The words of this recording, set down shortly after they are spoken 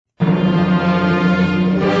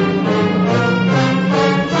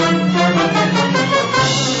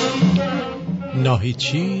ناهید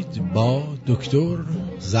چید با دکتر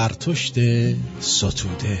زرتشت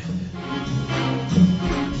ستوده.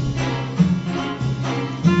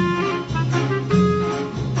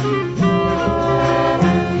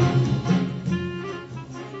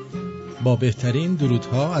 با بهترین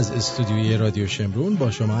درودها از استودیوی رادیو شمرون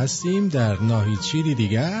با شما هستیم در ناهیدچیدی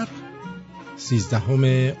دیگر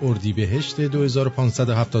 13 اردیبهشت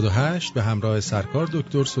 2578 به همراه سرکار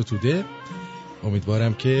دکتر ستوده.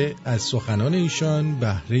 امیدوارم که از سخنان ایشان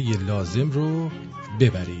بهره لازم رو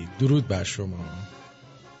ببرید. درود بر شما.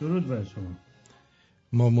 درود بر شما.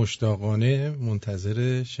 ما مشتاقانه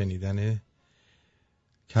منتظر شنیدن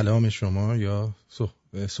کلام شما یا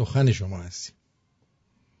سخن شما هستیم.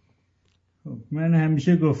 من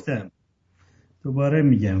همیشه گفتم، دوباره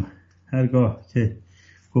میگم، هرگاه که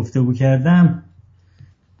گفتگو کردم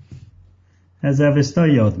از اوستا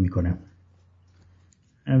یاد میکنم.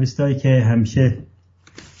 اوستایی که همیشه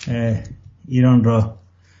ایران را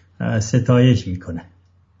ستایش میکنه.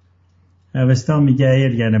 اوستا میگه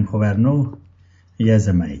ایرگنم خبرنو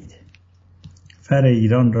یزمید، فر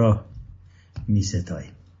ایران را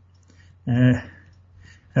میستاییم.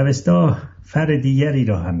 اوستا فر دیگری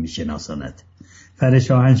را هم میشناساند، فر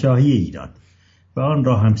شاهنشاهی ایران، و آن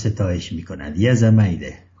را هم ستایش میکند.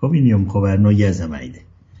 یزمیده. خب این یم خبرنو یزمیده.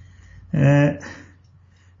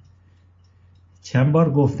 چند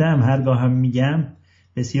بار گفتم، هرگاه هم میگم،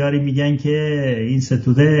 بسیاری میگن که این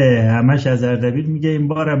ستوده همش از اردبیل میگه. این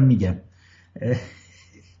بارم میگم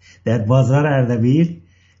در بازار اردبیل،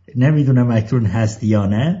 نمیدونم اکنون هست یا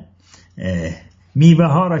نه، میوه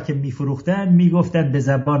ها را که میفروختن میگفتن به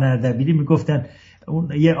زبان اردبیلی، میگفتن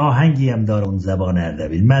اون یه آهنگی هم داره اون زبان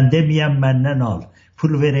اردبیل، منده میم من ننال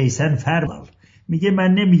پول وریسن فرمال. میگه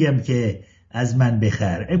من نمیگم که از من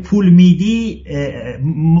بخر، پول میدی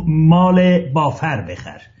مال بافر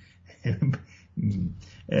بخر.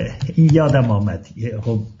 این یادم آمد.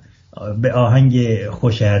 خب به آهنگ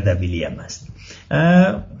خوش اردبیلی هم هست.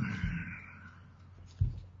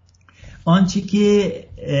 آنچه که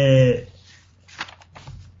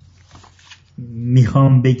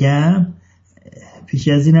میخوام بگم، پیش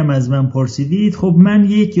از اینم از من پرسیدید. خب من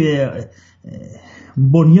یک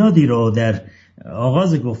بنیادی رو در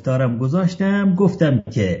آغاز گفتارم گذاشتم. گفتم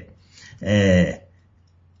که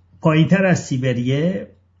پایینتر از سیبریه،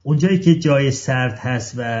 اونجایی که جای سرد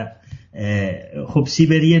هست، و خب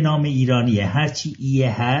سیبریه نام ایرانیه، هرچی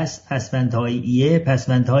ایه هست پسوندهای ایه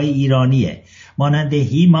پسوندهای ایرانیه. مانند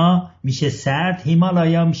هیما میشه سرد،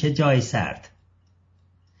 هیمالایا میشه جای سرد.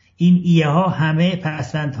 این ایه ها همه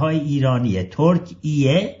پسوندهای ایرانیه. ترک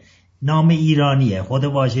ایه نام ایرانیه، خود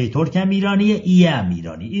واژه ترک هم ایرانیه، ایه هم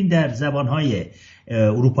ایرانی. این در زبانهای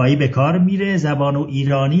اروپایی به کار میره. زبان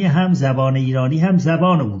ایرانی هم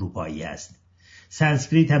زبان اروپایی است.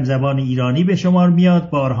 سانسکریت هم زبان ایرانی به شمار میاد.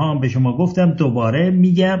 بارها هم به شما گفتم، دوباره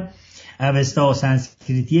میگم، اوستا و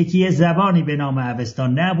سانسکریت یکیه. زبانی به نام اوستا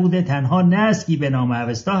نبوده، تنها نسکی به نام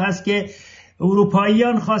اوستا هست که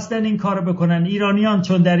اروپاییان خواستن این کار بکنن. ایرانیان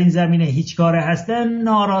چون در این زمینه هیچ کاره هستن،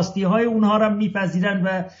 ناراستی های اونها را میپذیرن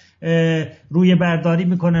و روی برداری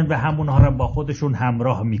میکنن و همونها را با خودشون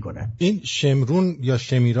همراه میکنن. این شمرون یا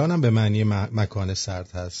شمیران هم به معنی مکان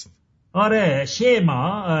سرد هست. آره،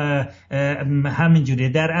 شما همینجوریه.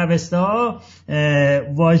 در اوستا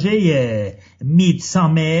واژه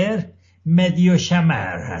میدسامر مدیو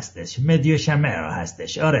شمر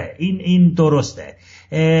هستش. آره، این درسته.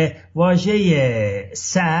 واژه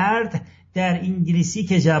سرد در انگلیسی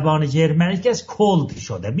که زبان جرمنیک است کولد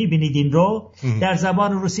شده. میبینید این رو؟ در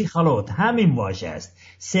زبان روسی خالوت همین واژه است.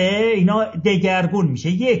 سه اینا دگرگون میشه،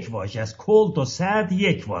 یک واژه است. کولد و سرد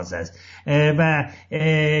یک واژه است. و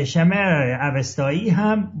شمر اوستایی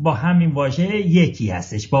هم با همین واژه یکی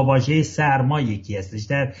هستش، با واژه سرما یکی هستش.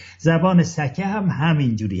 در زبان سکه هم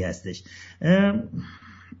همین جوری هستش.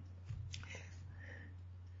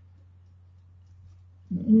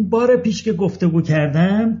 بار پیش که گفتگو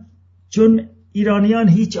کردم، چون ایرانیان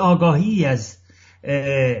هیچ آگاهی از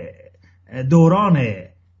دوران،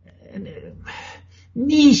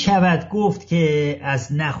 می شود گفت که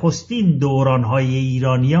از نخستین دورانهای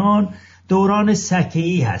ایرانیان دوران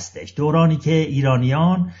سکه‌ای هستش. دورانی که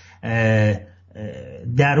ایرانیان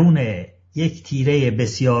درون یک تیره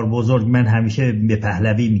بسیار بزرگ، من همیشه به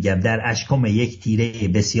پهلوی میگم، در اشکم یک تیره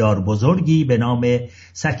بسیار بزرگی به نام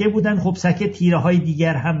سکه بودن. خب سکه تیره های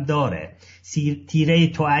دیگر هم داره. تیره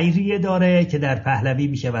توعیریه داره که در پهلوی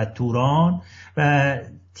میشود توران، و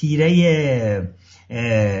تیره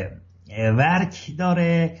ورک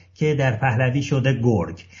داره که در پهلوی شده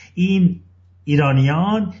گرگ. این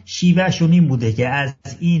ایرانیان شیوهشون این بوده که از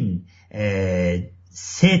این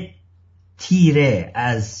سه تیره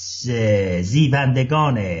از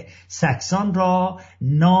زیبندگان سکسان را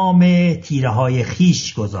نام تیره های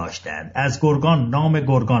خیش گذاشتند. از گرگان نام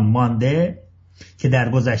گرگان مانده که در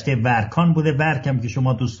گذشته ورکان بوده. ورکم که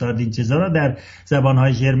شما دوست دارید چیزا را در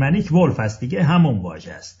زبانهای ژرمنیک ولف است دیگه، همون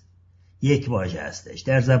واژه است، یک واژه هستش.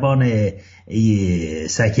 در زبان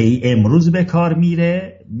سکه‌ای امروز به کار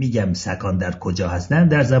میره، میگم سکان در کجا هستن،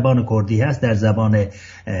 در زبان کردی هست، در زبان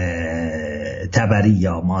تبری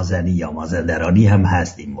یا مازنی یا مازندرانی هم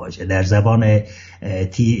هست این واژه. در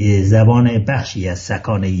زبان بخشی از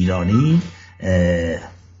سکان ایرانی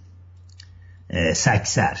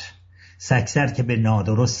سکسر که به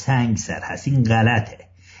نادرست سنگسر هست، این غلطه،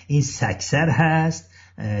 این سکسر هست.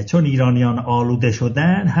 چون ایرانیان آلوده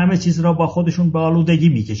شدن همه چیز را با خودشون به آلودگی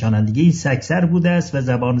میکشانند دیگه. این سکسر بوده است و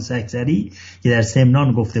زبان سکسری که در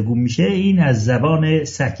سمنان گفتگو میشه این از زبان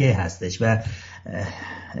سکه هستش. و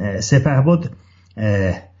سپهبد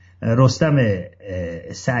رستم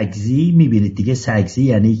سگزی، میبینید دیگه، سگزی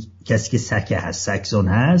یعنی کسی که سکه هست، سکسون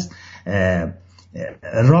هست،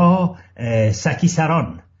 را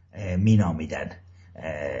سکیسران مینامیدن.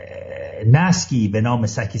 نسکی به نام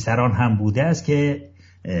سکیسران هم بوده است که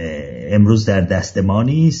امروز در دست ما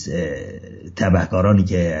نیست. تبهکارانی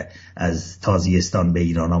که از تازیستان به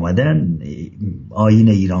ایران آمدن، آیین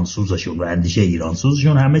ایران سوزشون و اندیشه ایران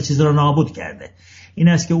سوزشون همه چیز را نابود کرده. این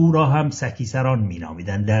است که او را هم سکیسران می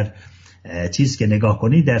نامیدن. در چیز که نگاه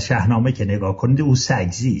کنید، در شاهنامه که نگاه کنید، او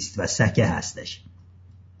سگزی است و سکه هستش.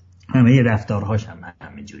 همه رفتارهاش هم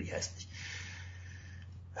همینجوری هستش.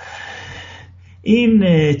 این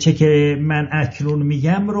چه که من اکنون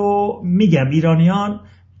میگم رو میگم، ایرانیان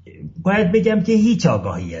باید بگم که هیچ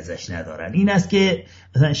آگاهی ازش ندارن. این است که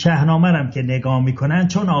مثلا شاهنامه هم که نگاه میکنن،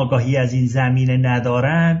 چون آگاهی از این زمینه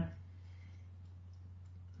ندارن،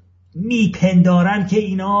 میپندارن که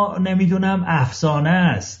اینا نمیدونم افسانه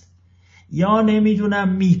است، یا نمیدونم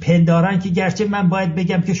میپندارن که گرچه من باید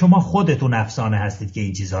بگم که شما خودتون افسانه هستید که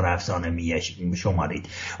این چیزها رو افسانه میشمارید.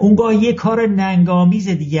 اونگاه یه کار ننگامیز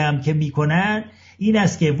دیگه هم که میکنن این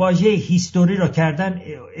است که واژه هیستوری را کردن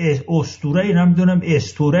اسطوره، نمیدونم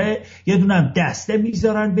استوره، یه دونم دسته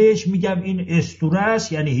میذارن بهش، میگم این استوره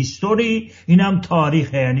است یعنی هیستوری، اینم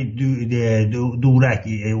تاریخ یعنی دورک،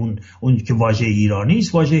 اون که واژه ایرانی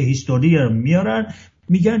است، واژه هیستوری رو میارن،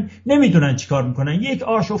 میگن نمیدونن چی کار میکنن، یک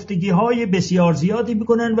آشفتگی های بسیار زیادی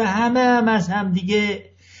میکنن و همه هم از هم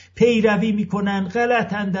دیگه پیروی میکنن،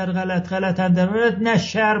 غلطن در غلط، نه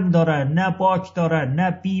شرم دارن، نه باک دارن،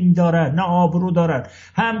 نه بیم دارن، نه آبرو دارن،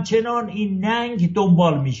 همچنان این ننگ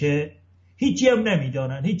دنبال میشه، هیچی هم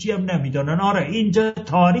نمیدانن. آره اینجا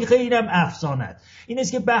تاریخ، اینم افسانه است. این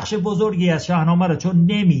است که بخش بزرگی از شاهنامه رو چون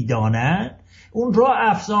نمیدانن، اون را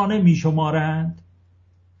افسانه میشمارند.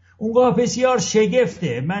 اونگاه بسیار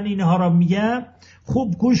شگفته. من اینها را میگم،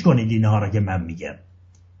 خوب گوش کنید اینها را که من میگم.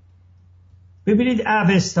 ببینید،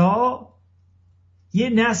 اوستا یه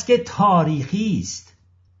نسک تاریخی است،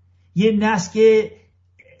 یه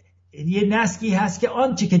نسکی هست که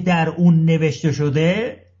آنچه که در اون نوشته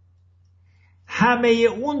شده همه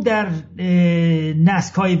اون در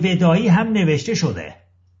نسک‌های ودایی هم نوشته شده.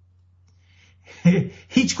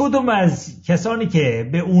 هیچ کدوم از کسانی که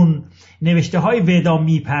به اون نوشته های ودا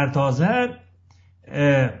میپردازن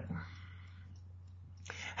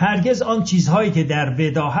هرگز آن چیزهایی که در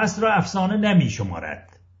ودا هست را افسانه نمی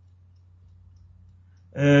شمارد.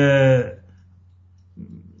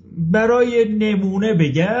 برای نمونه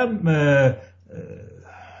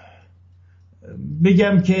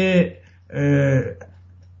بگم که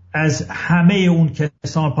از همه اون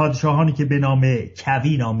کسان پادشاهانی که به نام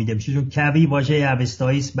کوی نامیده میشه، چون کوی واژه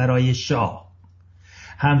اوستایی است برای شاه،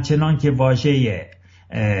 همچنان که واژه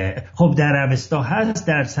خب در اوستا هست،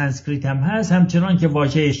 در سانسکریت هم هست، همچنان که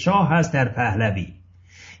واژه شاه هست در پهلوی.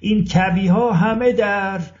 این کوی ها همه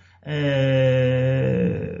در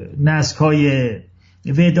نسک‌های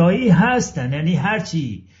ودایی هستن، یعنی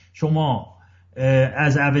هرچی شما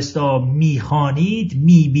از اوستا میخوانید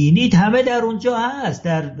میبینید همه در اونجا هست،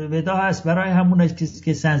 در ودا هست. برای همون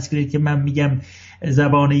که سانسکریت که من میگم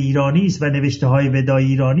زبان ایرانی است و نوشته های ودایی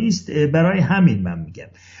ایرانی است، برای همین من میگم.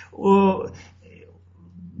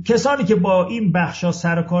 کسانی که با این بخشا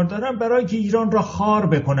سر کار دارن، برای که ایران را خار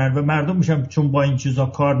بکنن و مردم میشن، چون با این چیزا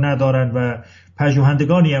کار ندارن و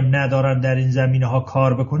پژوهندگانی هم ندارن در این زمینه ها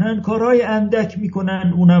کار بکنن، کارهای اندک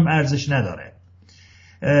میکنن، اونم ارزش نداره.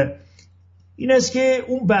 این است که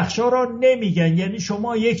اون بخشا را نمیگن، یعنی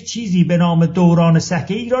شما یک چیزی به نام دوران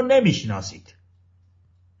سکه‌ای را نمیشناسید.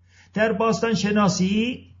 در باستان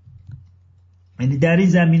شناسی، یعنی در این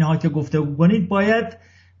زمینه ها که گفتگو کنید، باید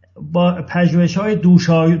با پژوهش‌های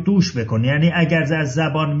دوش بکنید. یعنی اگر از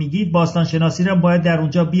زبان میگید، باستان شناسی را باید در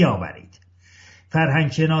اونجا بیاورید.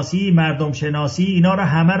 فرهنگ شناسی، مردم شناسی، اینا رو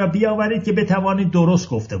همه رو بیاورید که بتوانید درست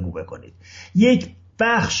گفتگو بکنید. یک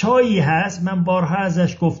بخشایی هست، من بارها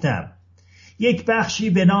ازش گفتم، یک بخشی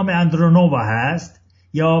به نام اندرونووا هست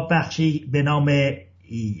یا بخشی به نام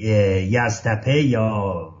یزدتپه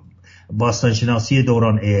یا باستانشناسی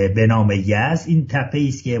دوران به نام یزد. این تپه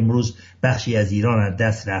است که امروز بخشی از ایران از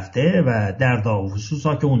دست رفته و در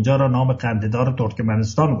داوخصوصا که اونجا را نام خنده‌دار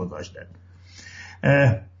ترکمنستان گذاشتن.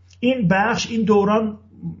 این بخش، این دوران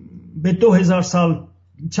به 2000 سال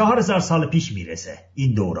 4000 سال پیش میرسه.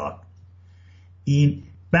 این دوران، این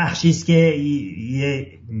بخشی است که یه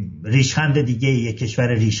ریشخند دیگه، یه کشور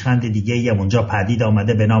ریشخند دیگه یه اونجا پدید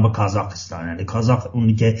آمده به نام کازاخستان. یعنی کازاخ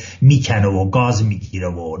اونی که میکنه و گاز میگیره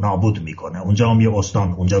و نابود میکنه. اونجا هم یه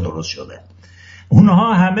استان اونجا درست شده.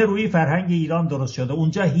 اونها همه روی فرهنگ ایران درست شده.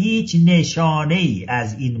 اونجا هیچ نشانه ای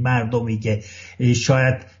از این مردمی که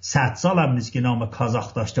شاید 100 سال هم نیست که نام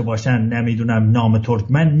کازاخ داشته باشن، نمیدونم نام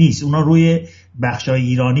ترکمن نیست، اونا روی بخشای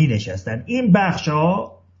ایرانی نشستن. این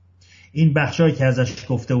بخشایی که ازش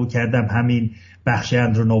گفته و کردم، همین بخش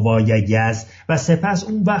اندرونووا یا یزد، و سپس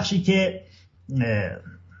اون بخشی که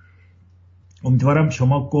امیدوارم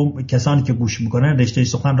شما کسانی که گوش میکنن رشته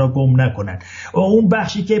سخن را گم نکنن، اون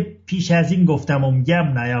بخشی که پیش از این گفتم و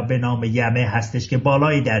میگم یا به نام یمه هستش که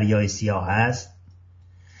بالای دریای سیاه هست،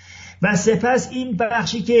 و سپس این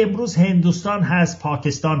بخشی که امروز هندوستان هست،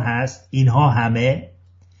 پاکستان هست.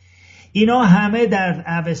 اینا همه در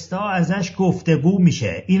اوستا ازش گفتگو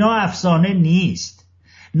میشه. اینا افسانه نیست.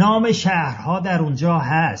 نام شهرها در اونجا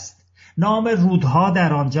هست، نام رودها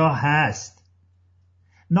در آنجا هست،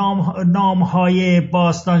 نامهای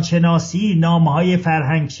باستان شناسی، نامهای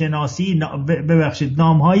فرهنگ شناسی،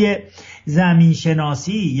 نامهای زمین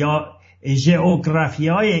شناسی یا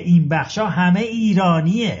ژئوگرافیای این بخشا همه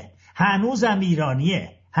ایرانیه. هنوز هم ایرانیه،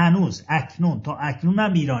 هنوز تا اکنون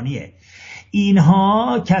هم ایرانیه.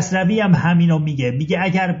 اینها کسروی هم همینو میگه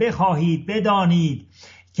اگر بخواهید بدانید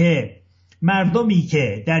که مردمی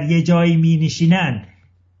که در یه جایی می نشینن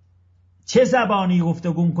چه زبانی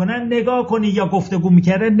گفتگو میکنن، نگاه کنید، یا گفتگو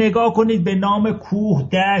میکردن، نگاه کنید به نام کوه،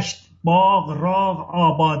 دشت، باغ، راغ،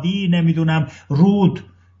 آبادی، نمیدونم رود.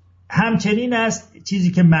 همچنین است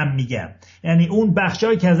چیزی که من میگم. یعنی اون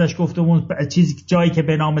بخشایی که ازش گفتم، جایی که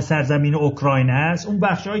به نام سرزمین اوکراین هست، اون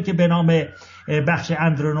بخشایی که به نام بخش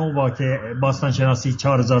اندرونووا که باستان شناسی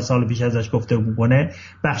 4000 سال پیش ازش گفتگو میکنه،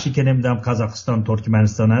 بخشی که نمیدونم کازاخستان،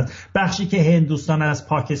 ترکمنستان هست، بخشی که هندوستان هست،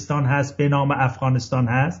 پاکستان هست، به نام افغانستان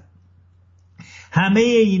هست، همه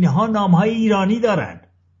اینها نامهای ایرانی دارن.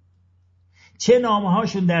 چه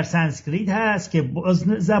نامهاشون در سانسکریت هست که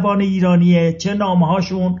زبان ایرانیه، چه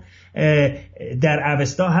نامهاشون در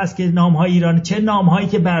اوستا هست که نامهای ایرانی، چه نامهایی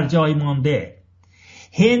که بر جای مانده.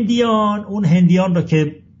 هندیان، اون هندیان رو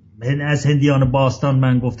که از هندیان باستان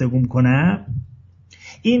من گفتگو میکنم،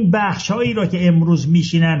 این بخشایی رو که امروز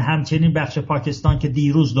میشینن، همچنین بخش پاکستان که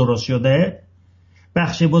دیروز درست شده،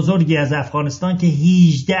 بخش بزرگی از افغانستان که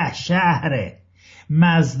 18 شهر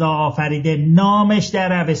مزدا آفریده نامش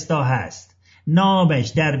در اوستا هست، نامش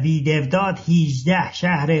در ویدوداد 18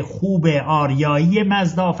 شهر خوب آریایی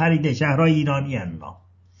مزدا آفریده، شهرهای ایرانی هستند.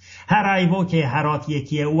 هرایوو که هرات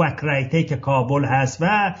یکیه، اوکرایته که کابل هست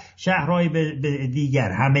و شهرهای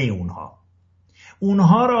دیگر، همه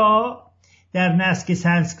اونها را در نسک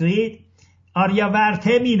سانسکریت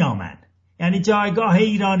آریاورته می نامند. یعنی جایگاه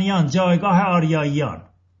ایرانیان، جایگاه آریاییان.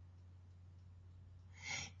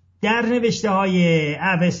 در نوشته های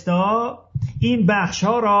اوستا این بخش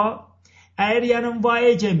ها را ایرینم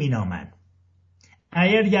وایجه می نامند.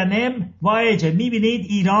 ایرینم وایجه، می بینید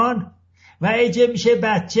ایران، وایجه میشه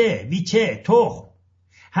بچه، ویچه، تخم.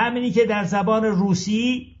 همینی که در زبان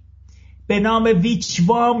روسی به نام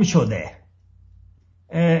ویچوام شده،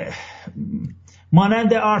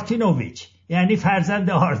 مانند آرتینوویچ، یعنی فرزند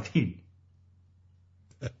آرتین.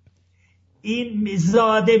 این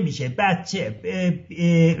زاده میشه بچه،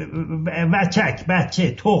 وچک،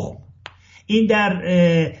 بچه، تخم. این در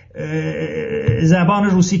زبان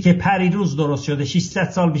روسی که پریروز درست شده، 600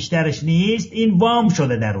 سال بیشترش نیست، این وام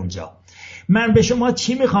شده در اونجا. من به شما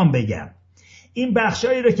چی میخوام بگم؟ این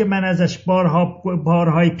بخشایی رو که من ازش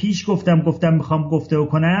بارهای پیش گفتم میخوام گفتگو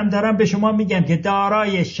کنم، دارم به شما میگم که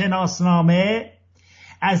دارای شناسنامه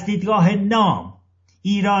از دیدگاه نام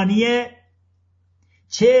ایرانیه،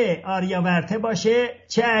 چه آریاورته باشه،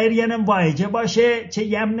 چه ایرینم وایجه باشه، چه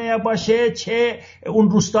یمنه باشه، چه اون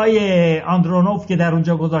روستای آندرونوف که در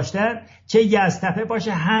اونجا گذاشتن، چه یزدتپه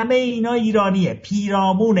باشه، همه اینا ایرانیه.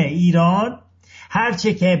 پیرامون ایران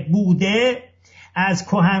هرچه که بوده از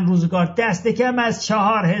کهن روزگار دست کم از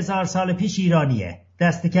 4000 سال پیش ایرانیه.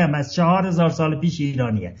 دست کم از 4000 سال پیش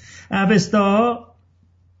ایرانیه. اوستا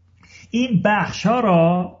این بخش ها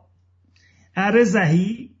را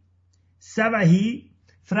ارزهی، سوهی،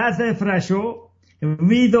 فرشو،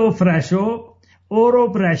 ویدو فرشو،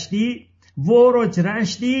 اورو برشتی، وورو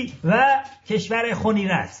جرشتی و کشور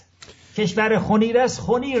خونیرس. کشور خونیرس،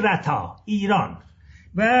 خونیرتا، ایران.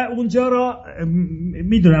 و اونجا را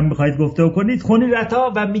میدونم میخواید گفته کنید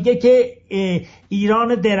خونیرتا، و میگه که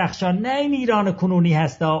ایران درخشان، نه این ایران کنونی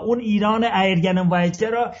هستا، اون ایران ایرگنم وایجه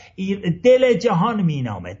را دل جهان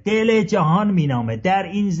مینامه، دل جهان مینامه. در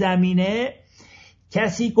این زمینه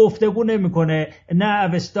کسی گفتگو نمیکنه،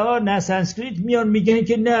 نه اوستا نه سانسکریت میان میگن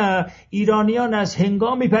که نه ایرانیان از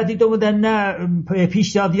هنگامی پدید آمدن، نه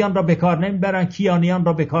پیشدادیان را به کار نمیبرن، کیانیان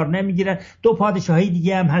را به کار نمیگیرن. دو پادشاهی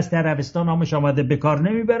دیگه هم هست در اوستا نامش آمده، به کار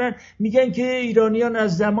نمیبرن. میگن که ایرانیان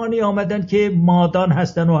از زمانی آمدن که مادان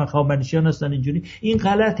هستن و هخامنشیان هستن. اینجوری این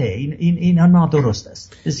غلطه، این نادرست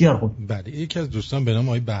است. بسیار خوب. بله، یکی از دوستان به نام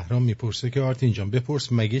آقای بهرام میپرسه که آرتین جان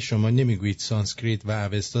بپرس مگه شما نمیگویید سانسکریت و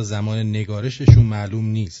اوستا زمان نگارششون معلوم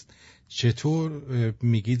نیست؟ چطور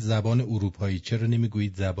میگید زبان اروپایی؟ چرا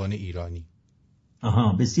نمیگویید زبان ایرانی؟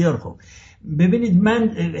 آها، بسیار خوب. ببینید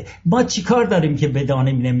ما چی کار داریم که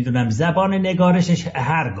بدانیم نمیدونم زبان نگارشش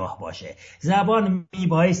هرگاه باشه. زبان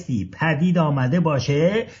میبایستی پدید آمده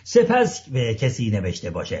باشه سپس به کسی نوشته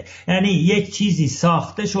باشه، یعنی یک چیزی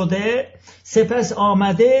ساخته شده سپس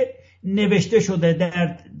آمده نوشته شده،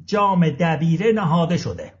 در جام دبیره نهاده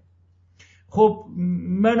شده. خب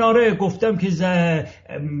من آره گفتم که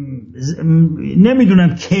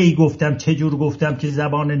نمیدونم کی گفتم، چجور گفتم که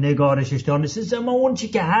زبان نگارشش دانسته، اما اون چی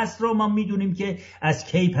که هست رو ما میدونیم که از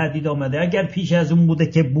کی پدید آمده. اگر پیش از اون بوده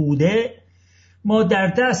که بوده ما در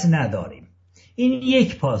دست نداریم. این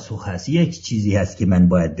یک پاسخ هست، یک چیزی هست که من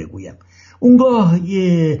باید بگویم. اونگاه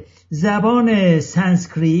زبان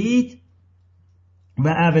سانسکریت و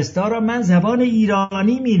اوستا را من زبان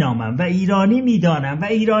ایرانی مینامم و ایرانی میدانم و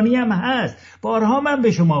ایرانی هم هست. بارها من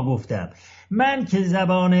به شما گفتم من که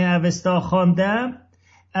زبان اوستا خواندم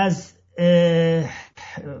از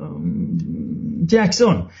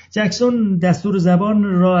جکسون دستور زبان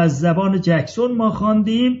را از زبان جکسون ما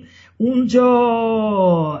خواندیم. اونجا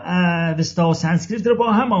اوستا و سانسکریت رو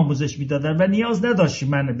با هم آموزش میدادن و نیاز نداشت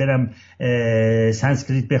من برم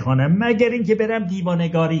سانسکریت بخوانم، مگر اینکه برم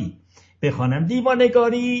دیوانگاری بخوانم.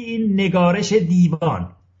 دیوانگاری این نگارش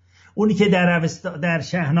دیوان، اونی که در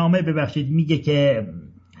شاهنامه میگه که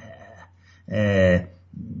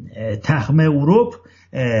تخم اروپ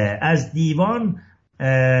از دیوان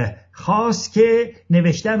خواست که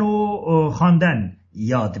نوشتن و خواندن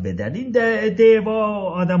یاد بدن. این دیوا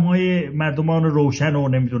آدم‌های مردمان روشن و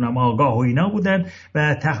نمیدونم آگاه و اینا بودن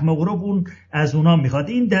و تخم اروپ اون از اونا میخواد.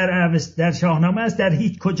 این در شاهنامه است، در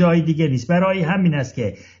هیچ کجای دیگه نیست. برای همین است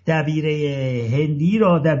که دبیره هندی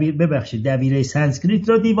را دبیره سانسکریت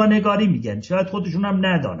را دیوانگاری میگن. شاید خودشون هم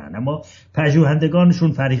ندانن، اما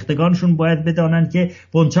پژوهندگانشون، فریختگانشون باید بدانن که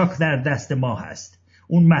بنچاک در دست ما هست.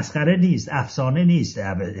 اون مسخره نیست، افسانه نیست.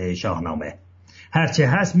 شاهنامه هرچه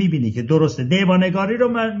هست میبینی که درسته. دیوانگاری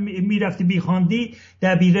رو میرفتی بیخواندی،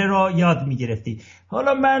 دبیره را یاد میگرفتی.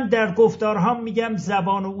 حالا من در گفتارهام میگم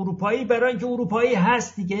زبان اروپایی، برای اینکه اروپایی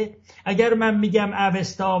هست دیگه. اگر من میگم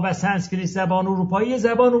اوستا و سانسکریت زبان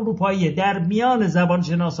اروپاییه، در میان زبان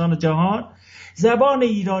شناسان جهان زبان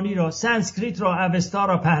ایرانی را، سانسکریت را، اوستا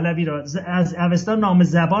را، پهلوی را، از اوستا نام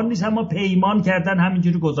زبان نیست اما پیمان کردن،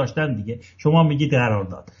 همینجوری گذاشتن دیگه. شما میگید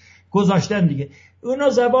قرارداد گذاشتن دیگه. اونا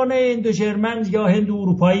زبان هندو ژرمن یا هندو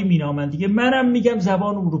اروپایی مینامن دیگه. منم میگم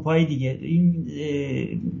زبان اروپایی دیگه. این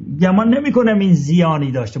گمان نمیکنم این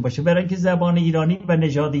زیانی داشته باشه، برای اینکه زبان ایرانی و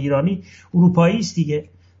نژاد ایرانی اروپایی است دیگه.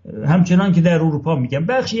 همچنان که در اروپا میگم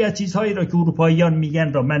بخشی از چیزهایی را که اروپاییان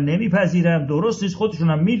میگن را من نمیپذیرم، درست نیست،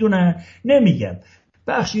 خودشونم میدونن، نمیگم.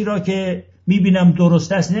 بخشی را که میبینم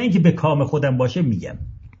درست است، نه اینکه به کام خودم باشه، میگم.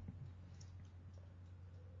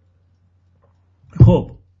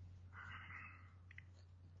 خب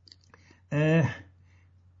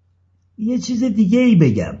یه چیز دیگه ای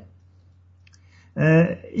بگم.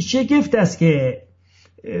 شگفت است که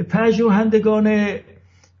پژوهندگان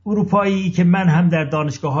اروپایی که من هم در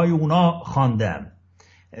دانشگاه‌های اونا خواندم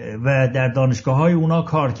و در دانشگاه‌های اونا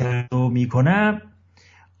کار کردم میکنم،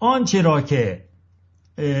 آنچه را که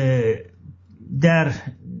در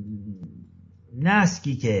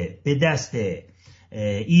نسکی که به دست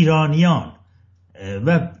ایرانیان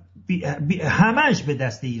و همش به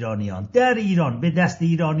دست ایرانیان در ایران به دست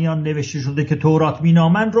ایرانیان نوشته شده که تورات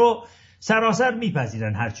مینامن رو سراسر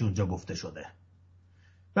میپذیرن، هرچی اونجا گفته شده.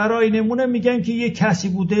 برای نمونه میگن که یه کسی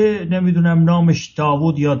بوده، نمیدونم نامش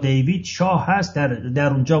داوود یا دیوید شاه هست،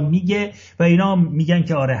 در اونجا میگه و اینا میگن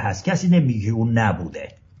که آره هست، کسی نمیگه اون نبوده.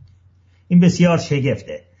 این بسیار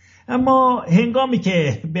شگفته. اما هنگامی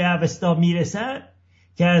که به اوستا میرسن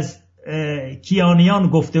که از کیانیان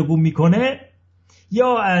گفتگو میکنه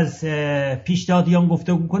یا از پیشدادیان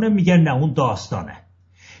گفتگو میکنه، میگن نه اون داستانه.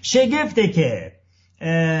 شگفته که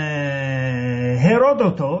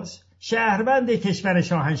هرودوتوس شهروند کشور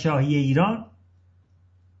شاهنشاهی ایران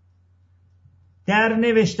در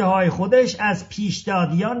نوشته های خودش از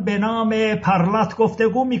پیشدادیان به نام پارلات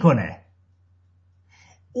گفتگو میکنه.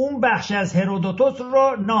 اون بخش از هرودوتوس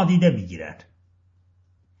رو نادیده میگیرن،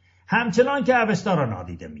 همچنان که اوستا رو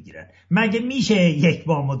نادیده میگیرن. مگه میشه یک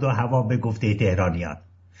بام و دو هوا به گفته تهرانیان؟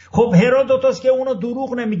 خب هرودوتوس که اونو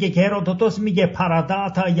دروغ نمیگه، که هرودوتوس میگه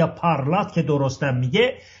پاراداتا یا پارلات که درستم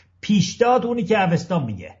میگه، پیشداد اونی که اوستا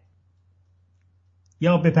میگه،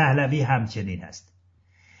 یا به پهلوی همچنین هست.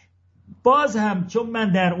 باز هم چون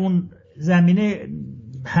من در اون زمینه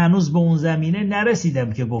هنوز به اون زمینه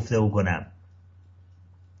نرسیدم که گفتگو کنم،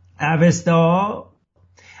 اوستا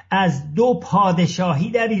از 2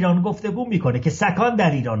 پادشاهی در ایران گفتگو میکنه که سکان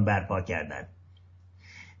در ایران برپا کردن.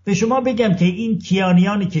 به شما بگم که این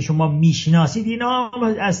کیانیانی که شما میشناسید اینا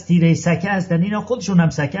از تیره سکه هستن، اینا خودشون هم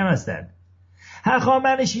سکه هستن.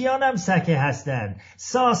 هخامنشیان هم سکه هستن،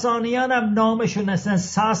 ساسانیان هم نامشون هستن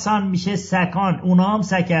ساسان میشه سکان، اونا هم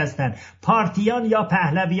سکه هستن. پارتیان یا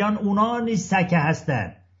پهلویان اونا نیز سکه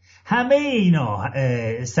هستن، همه اینا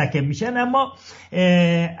سکه میشن. اما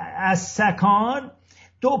از سکان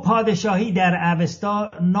 2 پادشاهی در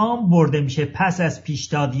اوستا نام برده میشه پس از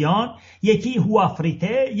پیشدادیان، یکی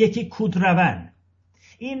هوافریته، یکی کودروان.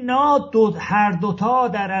 اینا هر دوتا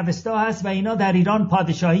در اوستا هست و اینا در ایران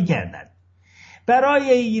پادشاهی کردن.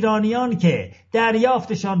 برای ایرانیان که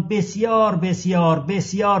دریافتشان بسیار بسیار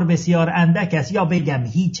بسیار بسیار اندک است یا بگم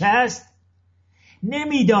هیچ است،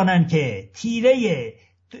 نمیدانن که تیره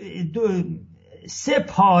 3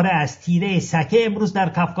 پاره از تیره سکه امروز در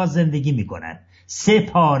کافکاز زندگی میکنن. 3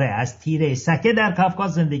 پاره از تیره سکه در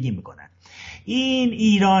کافکاز زندگی میکنن. این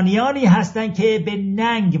ایرانیانی هستند که به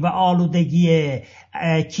ننگ و آلودگی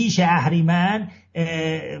کیش اهریمن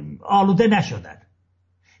آلوده نشدن.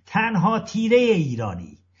 تنها تیره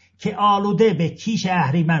ایرانی که آلوده به کیش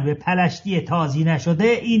اهریمن به پلشتی تازی نشده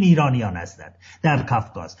این ایرانیان هستند در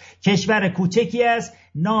کافکاز. کشور کوچکی است،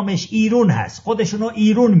 نامش ایرون هست، خودشونو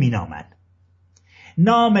ایرون مینامن.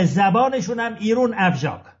 نام زبانشون هم ایرون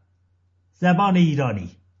افژاک، زبان ایرانی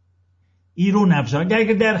ایرون افژاک.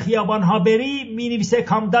 اگر در خیابان ها بری می نویسه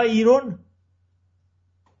کامدا ایرون.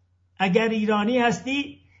 اگر ایرانی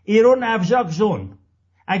هستی ایرون افژاک زون،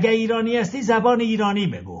 اگر ایرانی هستی زبان ایرانی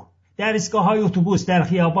بگو. در ایستگاه های اتوبوس، در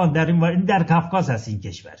خیابان، در کافکاز هست این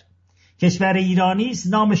کشور ایرانی است،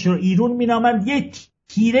 نامش رو ایرون مینامند. یک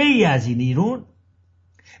تیره ای از این ایرون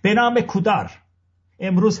به نام کودار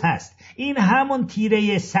امروز هست. این همون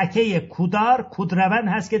تیره سکه کودروان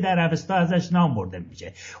هست که در اوستا ازش نام برده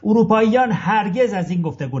میشه. اروپاییان هرگز از این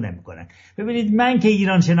گفتگو نمیکنن. ببینید من که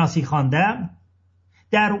ایران شناسی خواندم،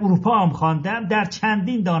 در اروپا هم خواندم، در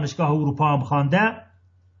چندین دانشگاه اروپا هم خواندم،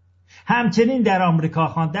 همچنین در آمریکا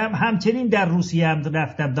خواندم، همچنین در روسیه هم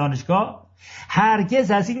رفتم دانشگاه،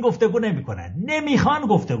 هرگز از این گفتگو نمیکنن. نمیخوان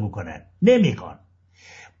گفتگو کنن، نمیخوان.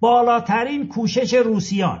 بالاترین کوشش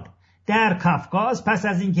روسیان در کافکاز پس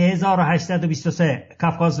از اینکه 1823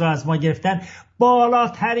 کافکاز را از ما گرفتن،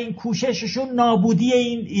 بالاترین کوشششون نابودی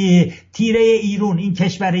این تیره ایرون، این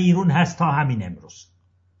کشور ایرون هست تا همین امروز.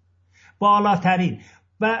 بالاترین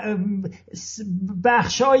و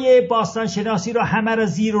بخشای باستانشناسی را همه را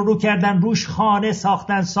زیر و رو کردن، روش خانه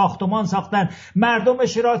ساختن، ساختمان ساختن،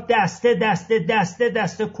 مردمش را دسته دسته دسته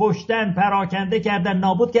دسته کشتن، پراکنده کردن،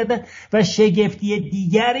 نابود کردن. و شگفتی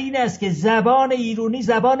دیگر این است که زبان ایرانی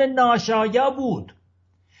زبان ناشایا بود.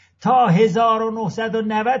 تا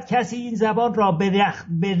 1990 کسی این زبان را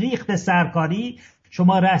به ریخت سرکاری،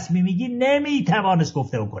 شما رسمی میگی، نمیتوانست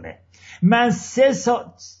گفتگو کنه. من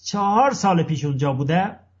 4 سال پیش اونجا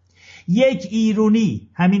بودم، یک ایرونی،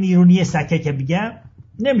 همین ایرونی سکه که میگم،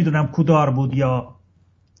 نمیدونم کودار بود یا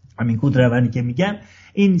همین کودروانی که میگم،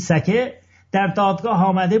 این سکه در دادگاه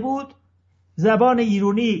آمده بود، زبان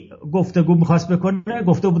ایرونی گفتگو میخواست بکنه،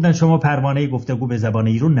 گفته بودن شما پروانه گفتگو به زبان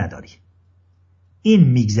ایرون نداری. این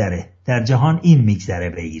میگذره در جهان، این میگذره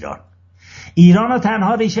به ایران. ایران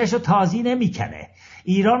تنها ریشهشو تازی نمیکنه،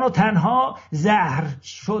 ایرانو تنها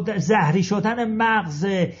زهری شدن مغز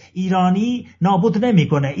ایرانی نابود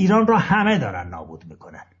نمیکنه، ایران را همه دارن نابود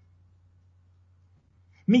میکنن.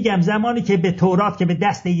 میگم زمانی که به تورات که به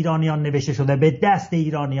دست ایرانیان نوشته شده، به دست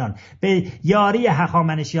ایرانیان، به یاری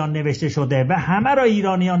هخامنشیان نوشته شده و همه را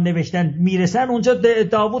ایرانیان نوشتن میرسن، اونجا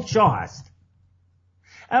داوود شاه است.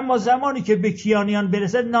 اما زمانی که به کیانیان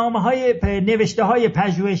برسد، نوشته های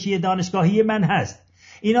پژوهشی دانشگاهی من هست.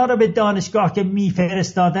 اینا رو به دانشگاه که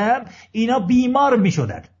میفرستادم اینا بیمار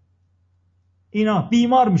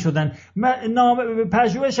میشدن. من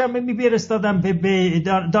پژوهشم میفرستادم به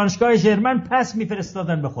دانشگاه ژرمن، پس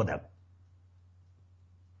میفرستادن به خودم.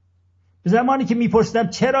 زمانی که میپرسیدم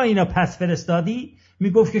چرا اینا پس فرستادی،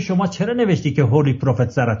 میگفت که شما چرا نوشتی که هولی پروفت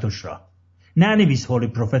زرتشت را؟ نه نویس هولی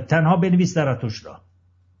پروفت، تنها بنویس زرتشت را.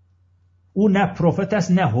 او نه پروفت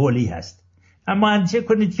است نه هولی هست. اما اندیشه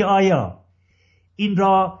کنید که آیا این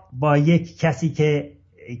را با یک کسی که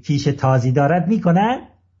کیش تازی دارد میکنن؟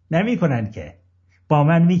 نمیکنن که. با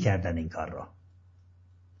من میکردن این کار را.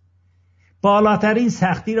 بالاترین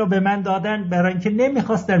سختی را به من دادن برای اینکه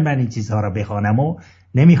نمیخواستن من این چیزها را بخوانم و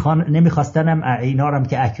نمیخواستنم اینا را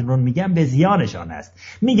که اکنون میگم به زیانشان است.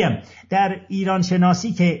 میگم در ایران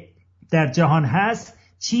شناسی که در جهان هست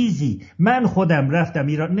چیزی، من خودم رفتم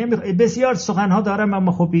ایران، بسیار سخنها دارم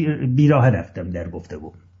اما خب بیراه رفتم در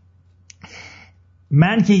گفتگو.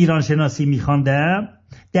 من که ایران شناسی میخواندم،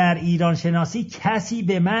 در ایران شناسی کسی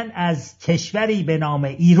به من از کشوری به نام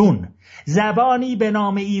ایران، زبانی به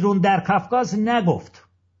نام ایران در کافکاز نگفت.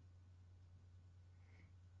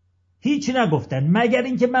 هیچ نگفتن، مگر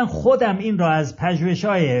اینکه من خودم این را از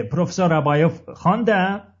پژوهش‌های پروفسور آبایوف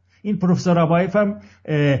خواندم. این پروفسور آبایوف هم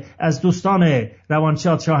از دوستان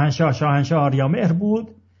روانشناس شاهنشاه آریامهر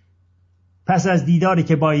بود. پس از دیداری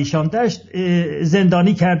که با ایشان داشت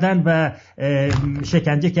زندانی کردن و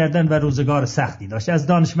شکنجه کردن و روزگار سختی داشت. از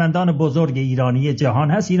دانشمندان بزرگ ایرانی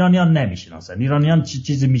جهان هست. ایرانیان نمیشناسن. ایرانیان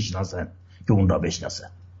چیزی میشناسن که اون را بشناسن.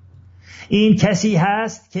 این کسی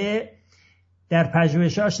هست که در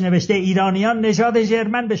پژوهشاش نوشته ایرانیان نژاد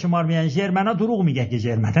ژرمن به شمار میان. ژرمنا دروغ میگن که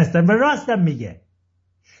ژرمن هستن و راستم میگه.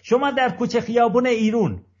 شما در کوچه خیابون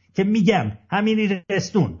ایران که میگم همین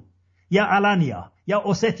رستون یا الانیا یا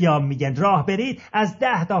اوستیا میگن راه برید، از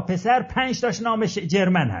 10 تا پسر 5 تاش نام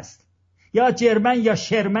ژرمن هست. یا ژرمن یا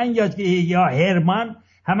شرمن یا هرمان،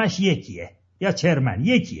 همش یکیه. یا چرمن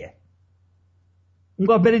یکیه.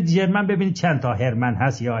 اونگاه برید ژرمن ببینید چند تا هرمن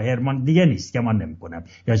هست یا هرمان دیگه نیست که من نمیکنم،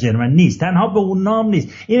 یا ژرمن نیست، تنها به اون نام نیست.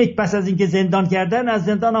 این پس از اینکه زندان کردن، از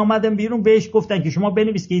زندان آمدن بیرون، بهش گفتن که شما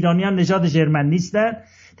بنویس که ایرانیان نژاد ژرمن نیستن،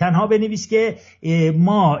 تنها بنویس که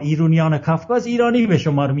ما ایرانیان کافکاز ایرانی به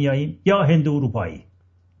شمار میاییم یا هند اروپایی.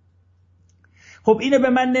 خب اینو به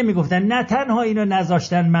من نمیگفتن. نه تنها اینو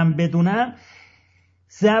نذاشتن من بدونم،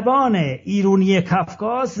 زبان ایرانی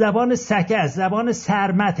کافکاز زبان سکه است، زبان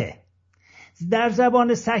سرمته. در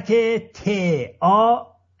زبان سکه ت آ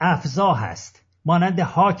افزا هست، مانند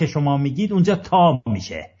ها که شما میگید اونجا تا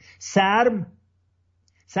میشه.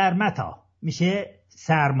 سرمتا میشه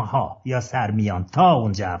سرمها یا سرمیان، تا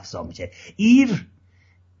اونجا افزا میشه. ایر،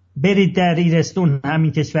 برید در ایرستون،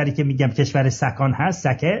 همین کشوری که میگم کشور سکان هست،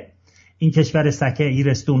 سکه، این کشور سکه،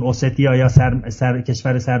 ایرستون، اوستیا یا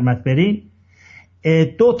کشور سرمت برین،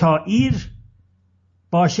 2 تا ایر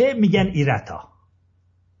باشه میگن ایرتا.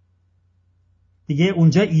 دیگه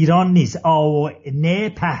اونجا ایران نیست. آ و نه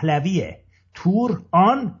پهلویه، تور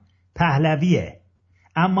آن پهلویه،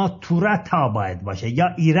 اما تورتا باید باشه یا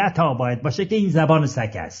ایرتا باید باشه که این زبان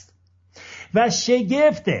سکه است. و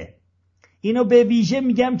شگفته، اینو به ویژه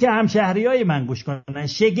میگم که همشهریای من گوش کنن،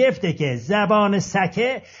 شگفته که زبان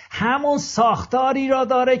سکه همون ساختاری را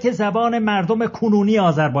داره که زبان مردم کنونی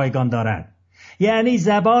آذربایجان دارن، یعنی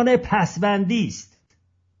زبان پسوندی است.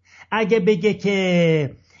 اگه بگه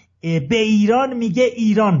که به ایران میگه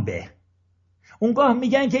ایران به، اونگاه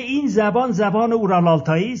میگن که این زبان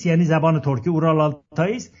اورالالتایی است، یعنی زبان ترکی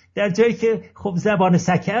اورالالتایی است، در جایی که خب زبان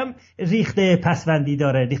سکم ریخت پسوندی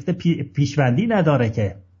داره، ریخت پیشوندی نداره.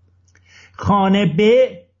 که خانه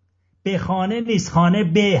به خانه نیست، خانه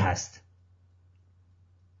به هست.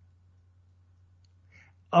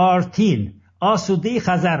 آرتین آسودی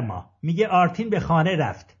خزرما، میگه آرتین به خانه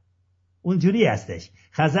رفت، اونجوری هستش.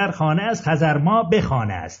 خزر خانه است، خزرما به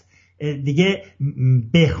خانه است، دیگه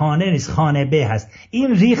به خانه نیست، خانه به هست.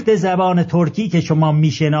 این ریخت زبان ترکی که شما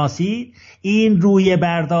میشناسید، این روی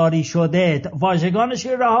برداری شده، واژگانش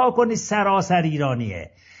رو رها کنید، سراسر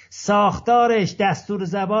ایرانیه. ساختارش، دستور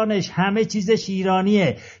زبانش، همه چیزش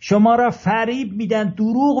ایرانیه. شما را فریب میدن،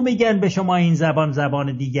 دروغ میگن به شما این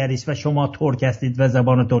زبان دیگری است و شما ترک هستید و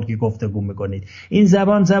زبان ترکی گفتگو میکنید. این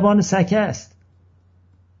زبان سکه است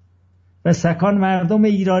و سکان مردم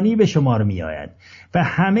ایرانی به شمار می آید و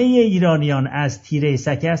همه ایرانیان از تیره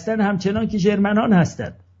سکه هستند، همچنان که ژرمنان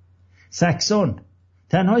هستند. ساکسون،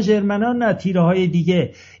 تنها ژرمنان نه، تیره های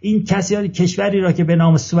دیگه. این کشوری را که به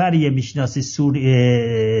نام سوریه میشناسی،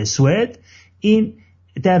 سوئد، این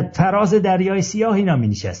در فراز دریای سیاه اینا می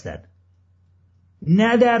نشستند،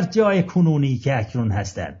 نه در جای کنونی که اکنون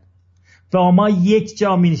هستند. و ما یک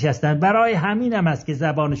جا می نشستن. برای همین هم است که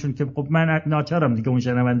زبانشون، که خب من ناچارم دیگه، اون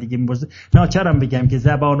شنوندگی میپرسه، ناچارم بگم که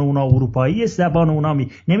زبان اونا اروپایی است، زبان اونا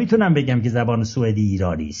نمیتونم بگم که زبان سوئدی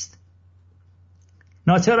ایرانی است.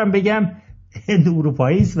 ناچارم بگم هند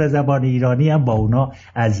اروپایی است و زبان ایرانی هم با اونا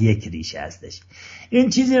از یک ریشه هستش. این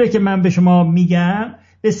چیزی رو که من به شما میگم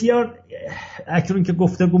بسیار اکنون که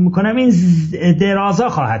گفتگو میکنم این درازا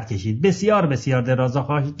خواهد کشید، بسیار بسیار درازا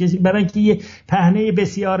خواهد کشید، برای اینکه یه پهنه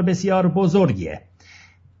بسیار بسیار بزرگیه.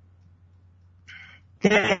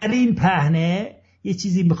 در این پهنه یه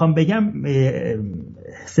چیزی میخوام بگم،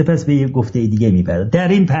 سپس به یه گفته دیگه میپردم. در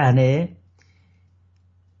این پهنه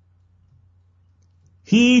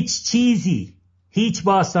هیچ چیزی، هیچ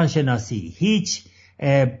باستان شناسی، هیچ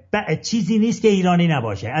چیزی نیست که ایرانی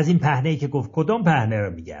نباشه. از این پهنه‌ای که گفت، کدوم پهنه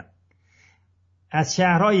رو میگم؟ از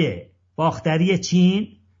شهرهای باختری چین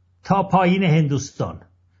تا پایین هندوستان.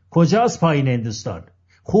 کجاست پایین هندوستان؟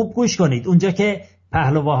 خوب گوش کنید، اونجا که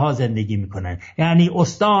پهلواها زندگی میکنن. یعنی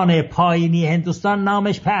استان پایینی هندوستان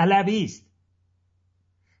نامش پهلوی است.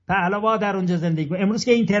 پهلوا در اونجا زندگی میکنن. امروز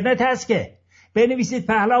که اینترنت هست که بنویسید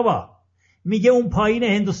پهلوا، میگه اون پایین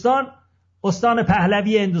هندوستان استان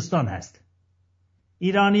پهلوی هندوستان هست.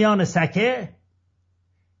 ایرانیان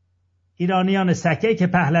سکه که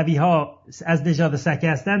پهلوی ها از نژاد سکه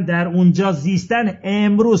هستن در اونجا زیستن.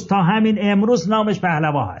 امروز تا همین امروز نامش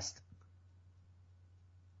پهلوا هست.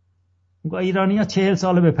 ایرانی ها 40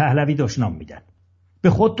 ساله به پهلوی دشنام میدن. به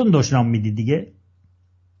خودتون دشنام میدید دیگه،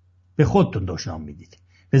 به خودتون دشنام میدید،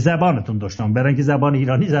 به زبانتون دشنام، برای اینکه زبان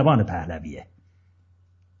ایرانی زبان پهلویه.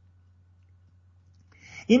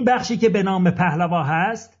 این بخشی که به نام پهلوا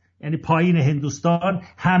هست، یعنی پایین هندوستان،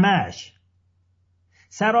 همش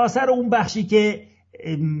سراسر اون بخشی که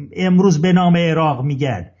امروز به نام عراق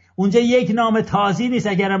میگن، اونجا یک نام تازی نیست.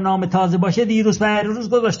 اگرم نام تازه باشه دیروز پریروز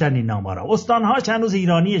گذاشتن این نام‌ها را. استان‌هاش هنوز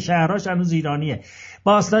ایرانیه، شهرهاش هنوز ایرانیه،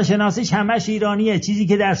 باستان شناسیش همش ایرانیه. چیزی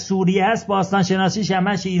که در سوریه هست باستان شناسیش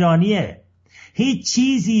همش ایرانیه. هیچ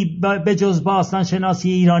چیزی به جز باستان شناسی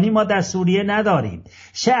ایرانی ما در سوریه نداریم.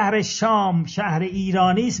 شهر شام شهر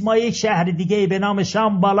ایرانی است، ما یک شهر دیگه به نام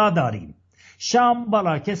شامبالا داریم.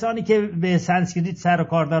 شامبالا، کسانی که به سانسکریت سر و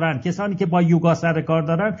کار دارن، کسانی که با یوگا سر و کار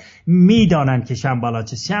دارن میدانن که شامبالا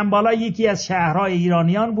چه. شامبالا یکی از شهرهای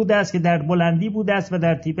ایرانیان بوده است که در بلندی بوده است و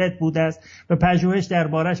در تیبت بوده است و پژوهش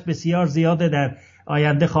دربارش بسیار زیاده، در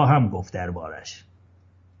آینده خواهم گفت دربارش.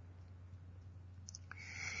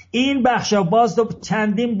 این بخشا باز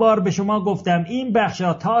چندین بار به شما گفتم، این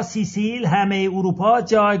بخشا تا سیسیل همه اروپا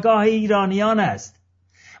جایگاه ایرانیان است.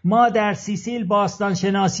 ما در سیسیل باستان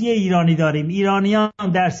شناسی ایرانی داریم. ایرانیان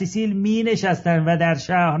در سیسیل می نشستن و در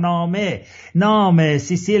شاهنامه نام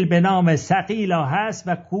سیسیل به نام سقیلا هست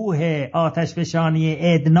و کوه آتشفشانی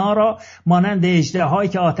ادنا را مانند اژدهایی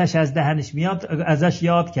که آتش از دهنش میاد ازش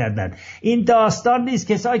یاد کردن. این داستان نیست.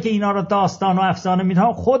 کسایی که اینا را داستان و افسانه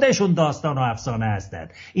میدونن خودشون داستان و افسانه هستن.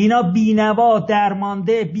 اینا بینوا،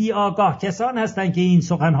 درمانده، بی آگاه کسان هستن که این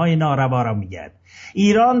سخنهای ناروا را میگن.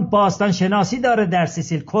 ایران باستان شناسی داره در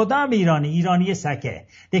سیسیل. کدام ایرانی؟ ایرانی سکه.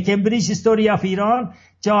 The Cambridge History of ایران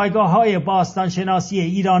جایگاه های باستان شناسی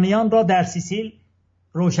ایرانیان را در سیسیل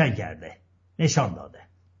روشن کرده، نشان داده.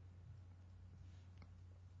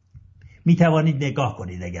 می توانید نگاه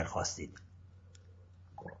کنید اگر خواستید.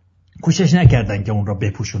 کوشش نکردن که اون را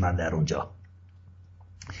بپوشونن در اونجا،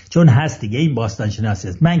 چون هست دیگه، این باستان شناسی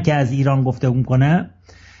است. من که از ایران گفتگو کنم،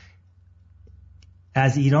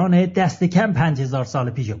 از ایران دست کم 5000 سال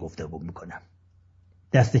پیش گفتگو میکنم،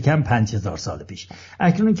 دست کم 5000 سال پیش.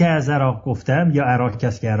 اکنون که از عراق گفتم، یا عراق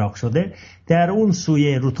کس که عراق شده، در اون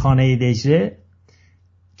سوی رودخانه دجله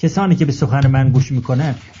کسانی که به سخن من گوش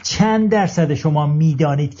میکنن، چند درصد شما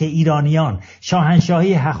میدانید که ایرانیان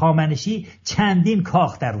شاهنشاهی هخامنشی چندین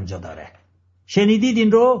کاخ در اونجا داره؟ شنیدید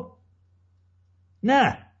این رو؟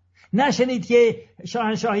 نه، نشنید که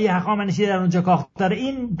شاهنشاهی هخامنشی در اونجا کاخ داره.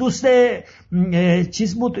 این دوست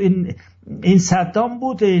چیز بود، این صدام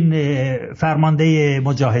بود، این فرمانده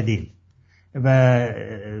مجاهدین و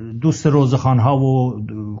دوست روزخوان‌ها و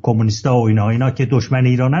کمونیستا و اینا که دشمن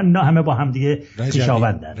ایرانن، اینا همه با هم دیگه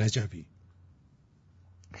خویشاوندن. رجبی.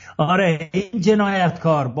 آره، این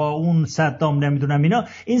جنایتکار با اون صدام نمیدونم اینا،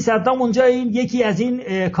 این صدام اونجا یکی از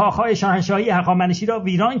این کاخهای شاهنشاهی هخامنشی را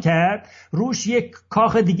ویران کرد، روش یک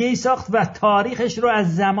کاخ دیگه ای ساخت و تاریخش رو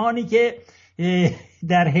از زمانی که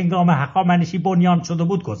در هنگام هخامنشی بنیان شده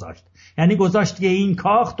بود گذاشت. یعنی گذاشت که این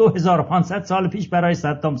کاخ 2500 سال پیش برای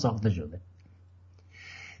صدام ساخته شده.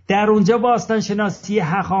 در اونجا باستان شناسی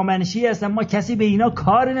هخامنشی هست، اما کسی به اینا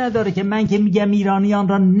کاری نداره. که من که میگم ایرانیان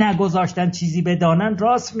را نگذاشتن چیزی بدانن،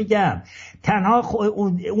 راست میگم. تنها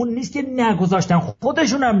اون نیست که نگذاشتن،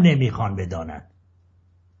 خودشون هم نمیخوان بدانن.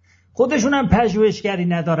 خودشون هم پژوهشگری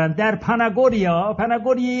ندارن. در پناگوریا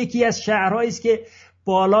یکی از شهرهایی است که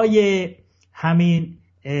بالای همین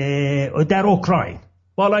در اوکراین،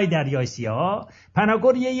 بالای دریای سیاه،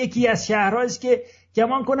 پناگوریا یکی از شهرهایی است که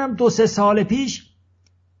گمان کنم 2-3 سال پیش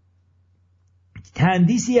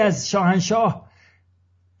تندیسی از شاهنشاه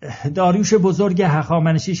داریوش بزرگ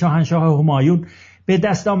هخامنشی، شاهنشاه همایون، به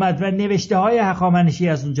دست آمد و نوشته های هخامنشی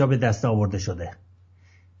از اونجا به دست آورده شده.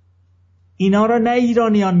 اینا را نه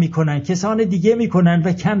ایرانیان میکنن، کسان دیگه میکنن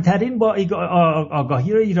و کمترین با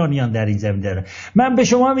آگاهی رو ایرانیان در این زمین داره. من به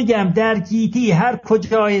شما میگم در گیتی هر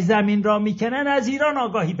کجای زمین را میکنن از ایران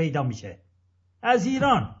آگاهی پیدا میشه. از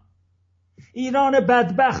ایران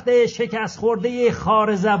بدبخت شکست خورده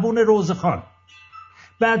خار زبون روزخان،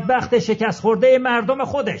 بدبخت شکست خورده مردم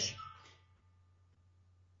خودش،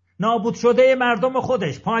 نابود شده مردم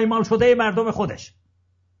خودش، پایمال شده مردم خودش.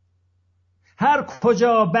 هر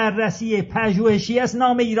کجا بررسی پژوهشی است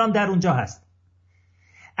نام ایران در اونجا هست.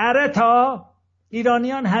 ارتا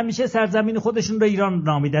ایرانیان همیشه سرزمین خودشون رو ایران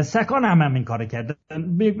نامیدن. سکان هم این کار کردن.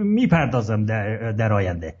 میپردازم در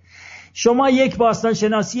آینده. شما یک باستان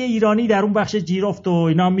شناسی ایرانی در اون بخش جیرفت و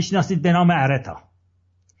اینا میشناسید به نام ارتا.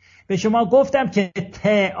 به شما گفتم که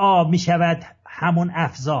تا میشود همون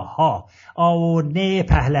افزاها، آ نه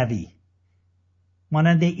پهلوی،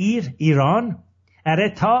 مانند ایران،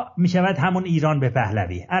 ارتا میشود همون ایران به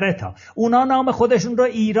پهلوی. ارتا اونا نام خودشون رو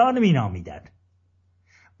ایران مینامیدن.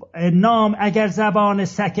 نام اگر زبان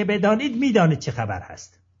سکه بدانید میدانید چه خبر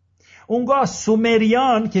هست. اونگاه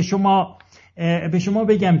سومریان که به شما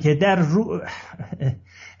بگم که در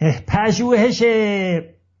پژوهش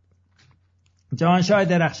جهان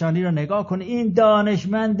درخشانی رو نگاه کنید، این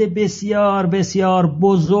دانشمند بسیار بسیار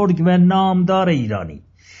بزرگ و نامدار ایرانی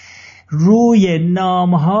روی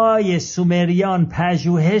نامهای سومریان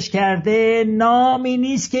پژوهش کرده. نامی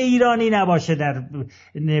نیست که ایرانی نباشه در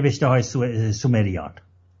نوشته های سومریان.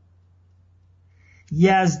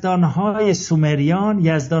 یزدانهای سومریان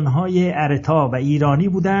یزدانهای ارتا و ایرانی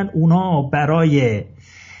بودن. اونا برای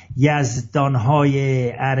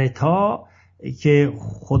یزدانهای ارتا که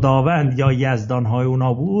خداوند یا یزدانهای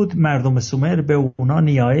اونا بود، مردم سومر به اونا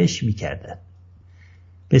نیایش میکردن.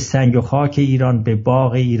 به سنگ و خاک ایران، به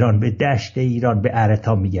باغ ایران، به دشت ایران، به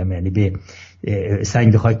ارتا میگم، یعنی به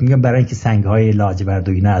سنگ و خاک میگم برای اینکه سنگهای لاجورد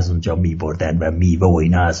و اینا از اونجا میبردن و میوه و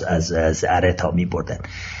اینا از ارتا میبردن.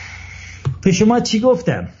 به شما چی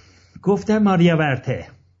گفتم؟ گفتم آریاورته.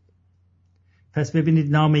 پس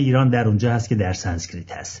ببینید نام ایران در اونجا هست که در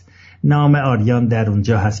سانسکریت هست. نام آریان در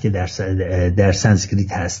اونجا هست که در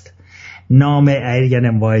سانسکریت هست. نام آریان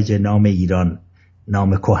امواج، نام ایران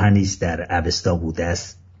نام کهنی است، در اوستا بوده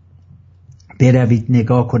است. بروید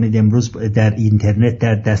نگاه کنید امروز در اینترنت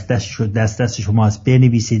در دست شما هست.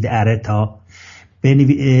 بنویسید ارتا،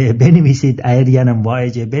 بنویسید آریان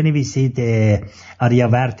امواج، بنویسید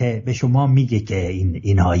آریاورته، به شما میگه که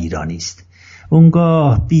اینها ایرانی است.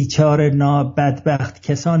 اونگاه بیچاره بدبخت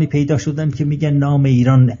کسانی پیدا شدن که میگن نام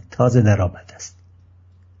ایران تازه در آمده است.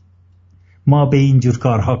 ما به اینجور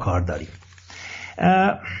کارها کار داریم.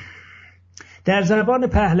 در زبان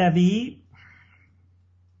پهلوی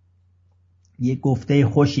یک گفته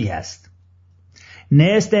خوشی هست.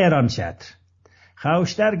 نیست ایران شد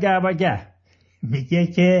خوشتر گوگه، میگه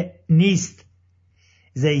که نیست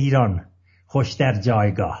ز ایران خوشتر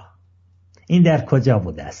جایگاه. این در کجا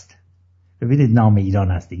بوده است؟ ببینید نام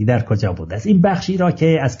ایران هست دیگه، در کجا بوده است؟ این بخشی را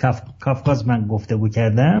که از کافکاز من گفتگو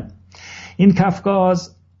کردم، این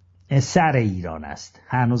کافکاز سر ایران است،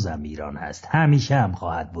 هنوزم ایران هست، همیشه هم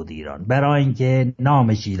خواهد بود ایران، برای اینکه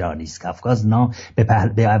نامش ایرانی است. کافکاز نام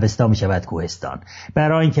به اوستا می شود کوهستان،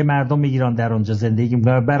 برای اینکه مردم ایران در اونجا زندگی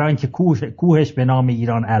می‌کنند، برای اینکه کوهش به نام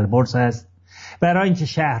ایران البرز است، برای اینکه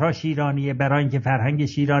شهرهاش ایرانیه، برای اینکه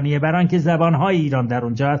فرهنگش ایرانیه، برای اینکه زبانهای ایران در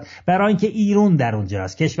اونجا است، برای اینکه ایران در اونجا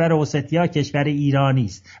است. کشور اوستیا کشور ایرانی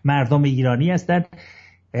است، مردم ایرانی هستند.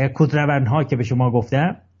 کودروانها که به شما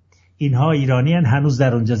گفتم اینها ایرانیان، هنوز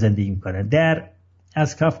در اونجا زندگی میکنن.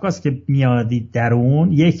 از کافکاز که میادید در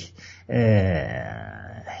اون یک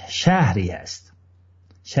شهری هست،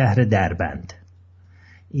 شهر دربند.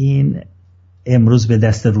 این امروز به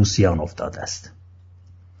دست روسیان افتاده است.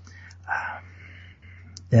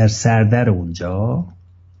 در سردر اونجا،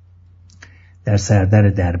 در سردر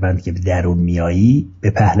دربند که به درون میایی،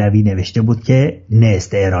 به پهلوی نوشته بود که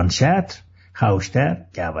نست ایران شهر خوشتر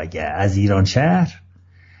گوگه، از ایران شهر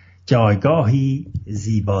جایگاهی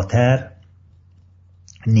زیباتر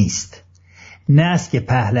نیست. نست که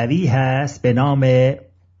پهلوی هست به نام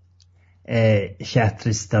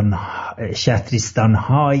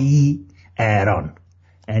شهرستان‌های ایران،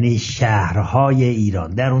 یعنی شهرهای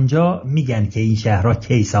ایران. در اونجا میگن که این شهرها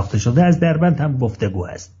کی ساخته شده، از دربند هم گفتگو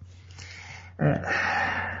هست.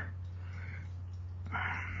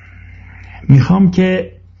 میخوام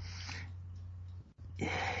که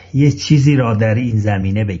یه چیزی را در این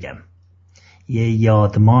زمینه بگم، یه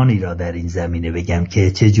یادمانی را در این زمینه بگم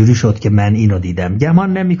که چجوری شد که من اینو دیدم.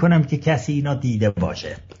 گمان نمی کنم که کسی اینو دیده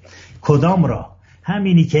باشه. کدام را؟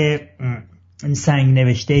 همینی که سنگ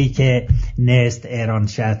نوشته ای که نست ایران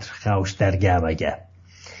شهر خوش در گوگه.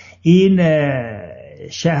 این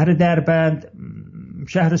شهر دربند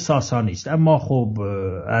شهر ساسانی است، اما خب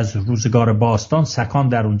از روزگار باستان سکان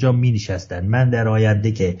در اونجا می نشستن. من در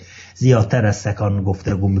آینده که زیادتر از سکان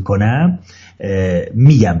گفتگو میکنم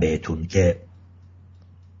میگم بهتون که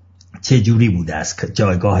چجوری بوده است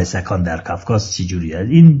جایگاه سکان در کافکاس، چجوری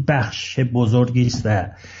است. این بخش بزرگی است و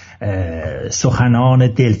سخنان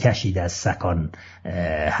دلکشی از سکان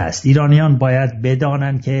هست. ایرانیان باید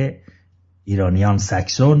بدانن که ایرانیان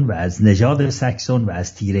ساکسون و از نژاد ساکسون و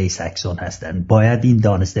از تیره ساکسون هستند. باید این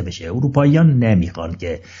دانسته بشه. اروپاییان نمیخوان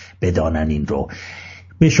که بدانن این رو.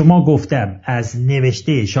 به شما گفتم از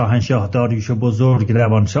نوشته شاهنشاه داریوش بزرگ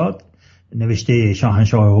روانشاد، نوشته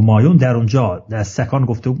شاهنشاه همایون، در اونجا از سکان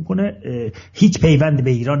گفته میکنه، هیچ پیوند به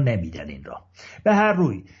ایران نمیدن این را. به هر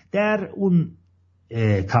روی در اون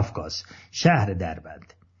کافکاس شهر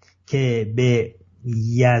دربند که به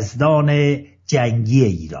یزدان جنگی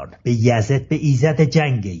ایران، به یزد، به ایزد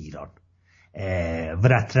جنگ ایران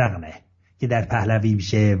ورترغنه که در پهلوی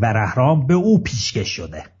میشه ورهرام، به او پیشکش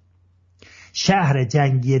شده. شهر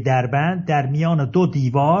جنگی دربند در میان دو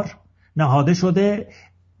دیوار نهاده شده.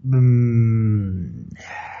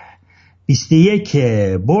 21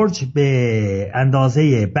 برج به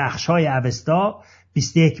اندازه بخش‌های اوستا،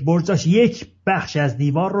 21 برج داشت. یک بخش از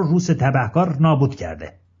دیوار رو روس تبهکار نابود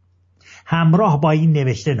کرده، همراه با این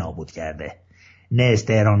نوشته نابود کرده، نست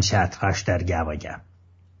ایران شهر خوش در گوگه.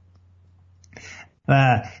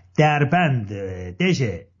 و دربند دژ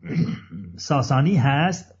ساسانی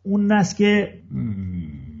هست. اون است که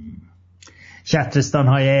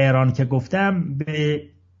شهرستان‌های ایران که گفتم به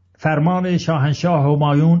فرمان شاهنشاه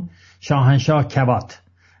همایون، شاهنشاه کوات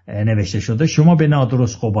نوشته شده. شما به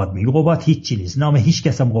نادرست قباد میگی. قباد هیچی نیست، نام هیچ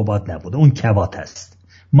کس هم قباد نبوده، اون کوات هست.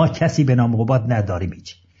 ما کسی به نام قباد نداریم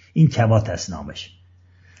هیچ، این کوات هست نامش.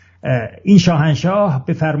 این شاهنشاه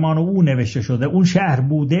به فرمان او نوشته شده. اون شهر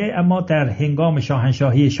بوده، اما در هنگام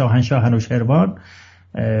شاهنشاهی شاهنشاه انوشیروان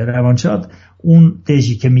روانشاد اون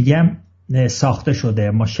دژی که میگم ساخته شده،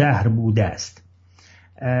 اما شهر بوده است.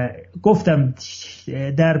 گفتم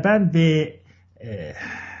دربند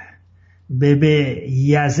به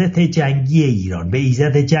یزد جنگی ایران، به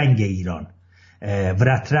ایزد جنگ ایران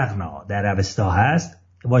ورترغنا در اوستا هست.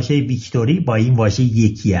 واژه ویکتوری با این واژه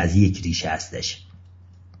یکی از یک ریشه هستش،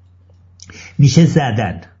 میشه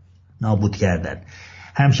زدن، نابود کردن.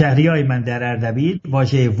 همشهری های من در اردبیل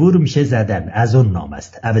واژه ور میشه زدن، از اون نام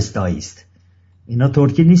است، اوستایی است. اینا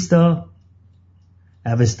ترکی نیستا،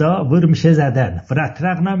 اوستا ور میشه زدن.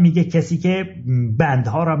 ورترغنا میگه کسی که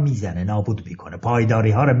بندها را میزنه، نابود میکنه،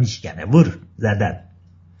 پایداری ها را میشکنه، ور زدن.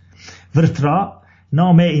 ورترا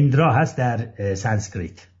نام ایندرا هست در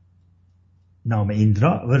سانسکریت، نام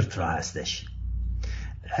ایندرا ورترا هستش.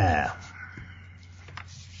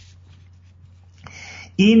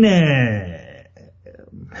 این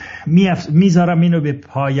میذارم اینو به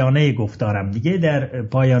پایانه گفتارم دیگه. در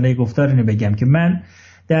پایانه گفتار اینو بگم که من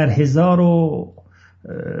در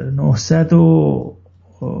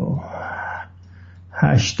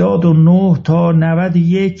 1989 تا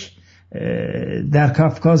 91 در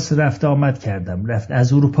کافکاس رفت آمد کردم.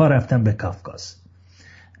 از اروپا رفتم به کافکاس.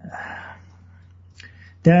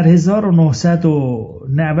 در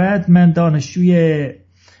 1990 من دانشجوی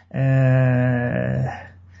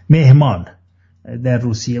مهمان در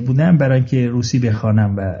روسیه بودم، برای اینکه روسی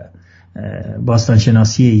بخوانم و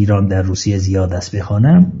باستانشناسی ایران در روسیه زیاد است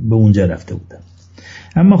بخوانم، به اونجا رفته بودم.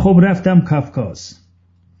 اما خب رفتم کافکاس.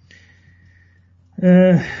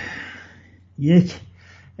 یک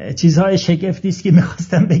چیزهای شگفتی است که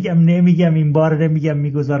میخواستم بگم نمیگم، این بار نمیگم،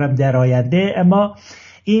 میگذارم در آینده. اما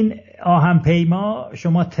این آهنپیما،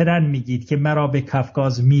 شما ترن میگید که مرا به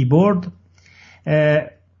کافکاس میبرد،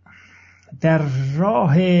 در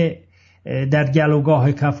راه در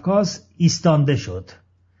گلوگاه کافکاس ایستانده شد.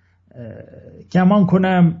 گمان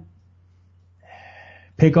کنم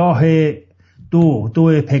پگاه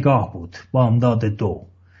دو پگاه بود، بامداد 2.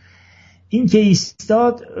 این که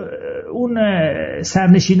ایستاد، اون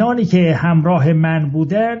سرنشینانی که همراه من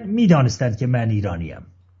بودن میدانستند که من ایرانیم.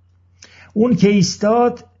 اون که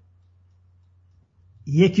ایستاد،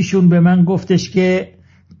 یکیشون به من گفتش که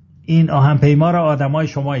این آهنپیما را آدمای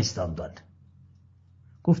شما ایستاندن.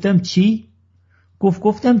 گفتم چی؟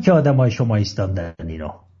 گفتم که آدمای شما ایستاندن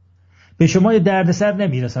اینو. به شما دردسر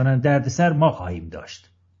نمیرسانن، دردسر ما خواهیم داشت.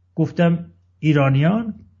 گفتم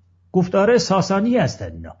ایرانیان؟ گفت آره ساسانی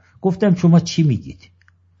هستن اینا. گفتم شما چی میگید؟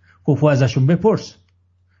 گفت ازشون بپرس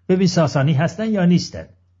ببین ساسانی هستن یا نیستن.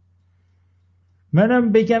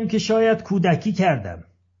 منم بگم که شاید کودکی کردم،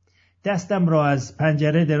 دستم را از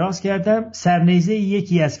پنجره دراز کردم، سرنیزه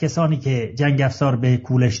یکی از کسانی که جنگ افزار به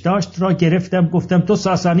کولش داشت را گرفتم، گفتم تو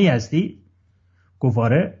ساسانی هستی؟ گفت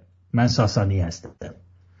آره من ساسانی هستم.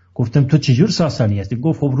 گفتم تو چجور ساسانی هستی؟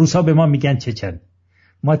 گفت خب روسا به ما میگن چچن،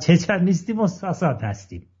 ما چچن نیستیم و ساسان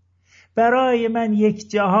هستیم. برای من یک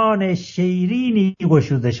جهان شیرینی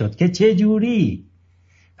گشوده شد که چجوری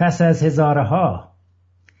پس از هزارها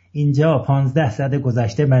اینجا 15 سده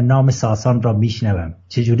گذشته من نام ساسان را میشنوم.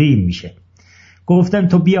 چجوری این میشه؟ گفتم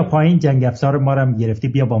تو بیا پایین، جنگ افزار ما را گرفتی،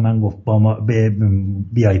 بیا با من. گفت با ما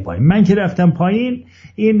بیای پایین. من که رفتم پایین،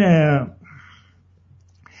 این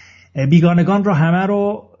بیگانگان را همه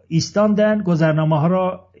رو ایستاندن، گذرنامه ها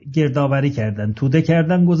را گردآوری کردن، توده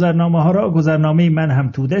کردن گذرنامه ها را. گذرنامه من هم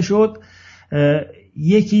توده شد.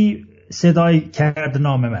 یکی صدای کرد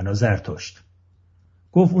نام منو، زرتشت.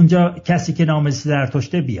 گفت اونجا کسی که نام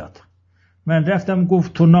زرتشته بیاد. من رفتم،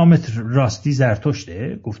 گفت تو نامت راستی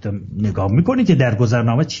زرتشته؟ گفتم نگاه میکنی که در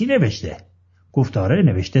گذرنامه چی نوشته؟ گفت آره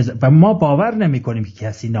نوشته و ما باور نمیکنیم که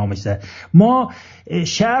کسی نامش زرتشت. ما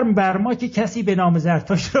شرم بر ما که کسی به نام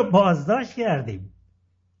زرتشت رو بازداشت کردیم.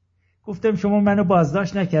 گفتم شما منو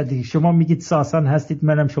بازداشت نکردید، شما میگید ساسان هستید،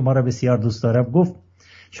 منم شما را بسیار دوست دارم. گفت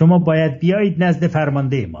شما باید بیایید نزد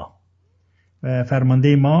فرمانده ما و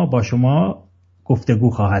فرمانده ما با شما گفتگو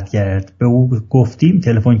خواهد کرد. به او گفتیم،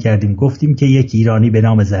 تلفن کردیم، گفتیم که یک ایرانی به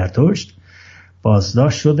نام زرتشت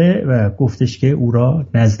بازداشت شده و گفتش که او را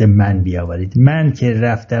نزد من بیاورید. من که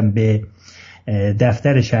رفتم به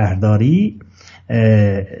دفتر شهرداری،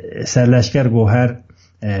 سرلشکر گوهر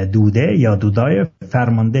دوده یا دودای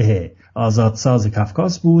فرمانده آزادساز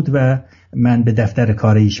کافکاز بود و من به دفتر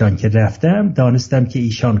کار ایشان که رفتم دانستم که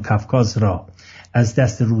ایشان کافکاز را از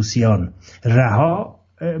دست روسیان رها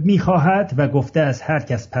می‌خواهد و گفته از هر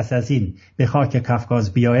کس پس از این به خاک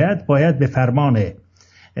کافکاز بیاید باید به فرمان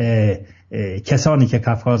کسانی که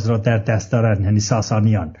کافکاز را در دست دارند، یعنی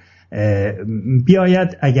ساسانیان،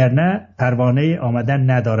 بیاید، اگر نه پروانه آمدن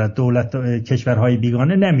ندارد. دولت کشورهای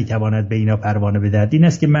بیگانه نمیتواند به اینا پروانه بدهد. این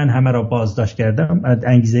است که من همه را بازداشت کردم.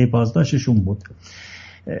 انگیزه بازداشتشون بود.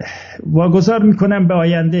 واگذار میکنم به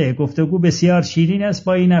آینده. گفتگو بسیار شیرین است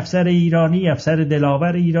با این افسر ایرانی، افسر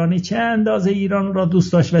دلاور ایرانی. چه اندازه ایران را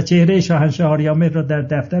دوست داشت و چهره شاهنشاه آریامر را در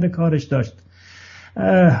دفتر کارش داشت.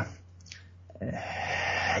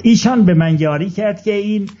 ایشان به من یاری کرد که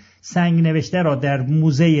این سنگ نوشته را در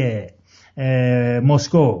موزه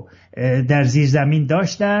مسکو در زیر زمین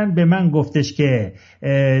داشتن. به من گفتش که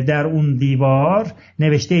در اون دیوار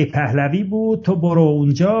نوشته پهلوی بود، تو برو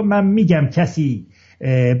اونجا، من میگم کسی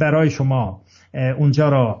برای شما اونجا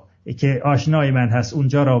را که آشنای من هست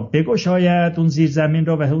اونجا را بگشاید، اون زیر زمین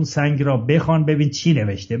را و اون سنگ را بخوان ببین چی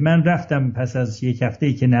نوشته. من رفتم پس از یک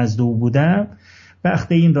هفته‌ای که نزد او بودم،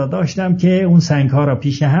 وقت این را داشتم که اون سنگ ها را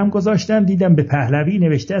پیش هم گذاشتم، دیدم به پهلوی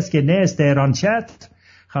نوشته است که نه زرتشت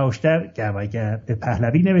خوشتر گوگر، به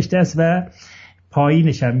پهلوی نوشته است و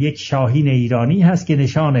پایینش هم یک شاهین ایرانی هست که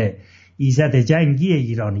نشان ایزد جنگی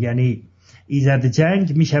ایران، یعنی ایزد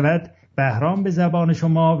جنگ می شود بهرام به زبان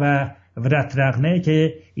شما و ورترغنه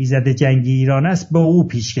که ایزد جنگی ایران است به او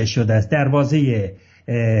پیشکش شده است. دروازه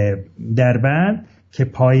دربند که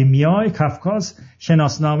پای میای کافکاز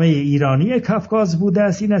شناسنامه ایرانی کافکاز بوده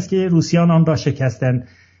است. این است که روسیان آن را شکستند.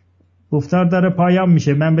 گفتار داره پایان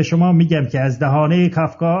میشه. من به شما میگم که از دهانه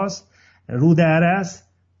کافکاز، رود ارس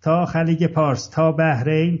تا خلیج پارس تا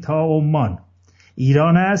بحرین تا عمان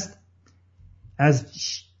ایران است. از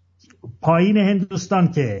پایین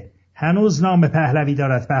هندوستان که هنوز نام پهلوی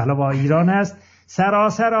دارد، پهلوای ایران است.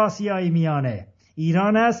 سراسر آسیای میانه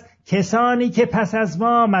ایران است. کسانی که پس از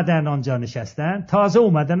ما آمدن آنجا نشستن، تازه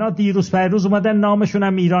اومدن، دیروز پیروز اومدن، نامشون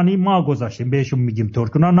هم ایرانی ما گذاشتیم، بهشون میگیم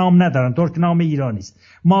ترکنا، نام ندارن، ترک نام ایرانی است،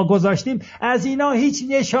 ما گذاشتیم. از اینا هیچ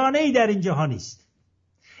نشانه‌ای در این جهان نیست.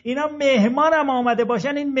 اینا مهمان هم آمده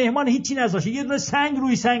باشن، این مهمان هیچی نذاشته، یه دونه سنگ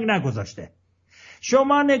روی سنگ نگذاشته.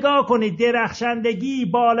 شما نگاه کنید درخشندگی،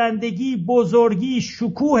 بالندگی، بزرگی،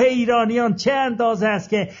 شکوه ایرانیان چه اندازه است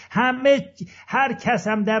که هر کس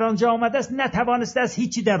هم در آنجا آمده است نتوانسته است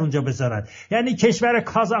هیچی در اونجا بذارد. یعنی کشور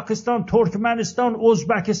کازاکستان، ترکمنستان،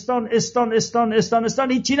 ازبکستان،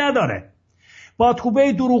 استان هیچی نداره.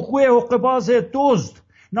 بادکوبه، دروغگوی، حقه‌باز، دزد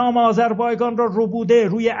نام آذربایجان را ربوده،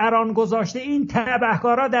 روی اران گذاشته. این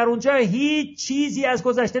تبهکارا در اونجا هیچ چیزی از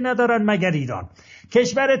گذشته ندارن مگر ایران.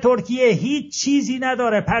 کشور ترکیه هیچ چیزی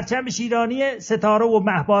نداره، پرچمش ایرانیه، ستاره و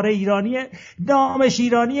مهباره ایرانیه، نامش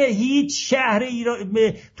ایرانیه، هیچ شهر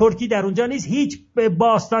ترکی در اونجا نیست، هیچ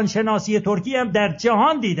باستان شناسی ترکی هم در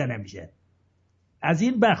جهان دیده نمیشه. از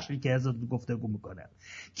این بخشی که از گفتگو میکنم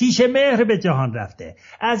کیش مهر به جهان رفته،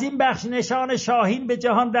 از این بخش نشان شاهین به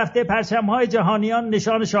جهان رفته، پرچم‌های جهانیان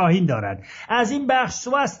نشان شاهین دارن. از این بخش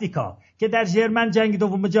سواستیکا که در ژرمن جنگ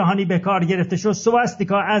دوم جهانی به کار گرفته شد،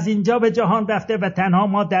 سواستیکا از اینجا به جهان رفته و تنها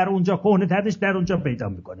ما در اونجا کهنه‌ترش در اونجا پیدا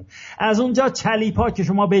میکنیم. از اونجا چلیپا که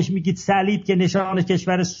شما بهش میگید صلیب که نشان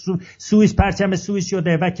کشور سوئیس، پرچم سوئیس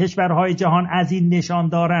شده و کشورهای جهان از این نشان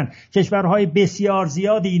دارن، کشورهای بسیار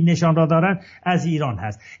زیادی این نشان را دارن، از ایران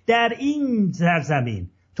هست. در این سرزمین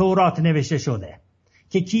تورات نوشته شده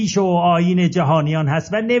که کیش و آیین جهانیان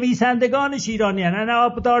هست و نویسندگانش ایرانیان. انا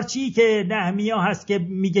آبدارچی که نهمیا هست که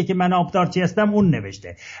میگه که من آبدارچی هستم، اون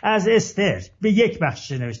نوشته. از استر به یک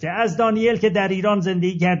بخش نوشته. از دانیل که در ایران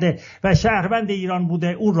زندگی کرده و شهروند ایران بوده،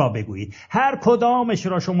 اون را بگویید. هر کدامش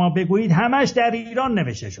را شما بگویید همش در ایران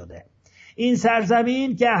نوشته شده. این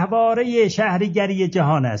سرزمین گهواره شهریگری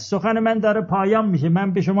جهان است. سخن من داره پایان میشه.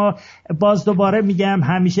 من به شما باز دوباره میگم،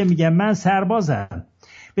 همیشه میگم، من سربازم.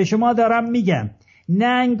 به شما دارم میگم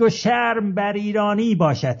ننگ و شرم بر ایرانی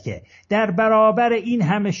باشد که در برابر این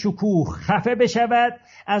همه شکوه خفه بشود،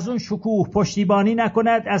 از اون شکوه پشتیبانی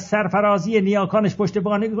نکند، از سرفرازی نیاکانش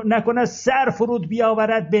پشتیبانی نکند، سر فرود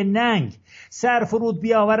بیاورد به ننگ، سر فرود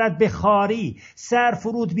بیاورد به خاری، سر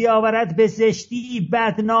فرود بیاورد به زشتی،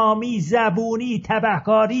 بدنامی، زبونی،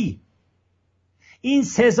 تبهکاری. این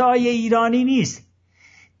سزای ایرانی نیست.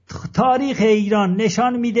 تاریخ ایران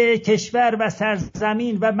نشان میده کشور و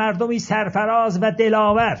سرزمین و مردمی سرفراز و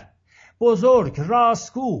دلاور، بزرگ،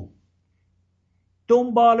 راستگو،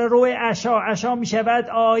 دنبال رو عشا میشود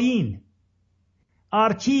آیین.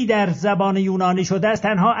 آرکی در زبان یونانی شده است.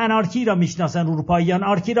 تنها انارکی را میشناسن اروپاییان،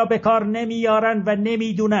 آرکی را به کار نمیارن و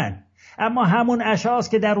نمیدونن، اما همون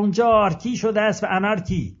عشاست که در اونجا آرکی شده است و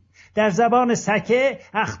انارکی. در زبان سکه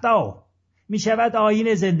اختا میشود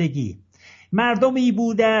آیین زندگی. مردمی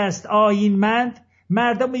بوده است آیینمند،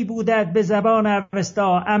 مردمی بودند به زبان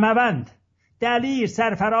اوستا اموند. دلیر،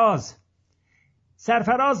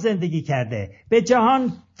 سرفراز زندگی کرده، به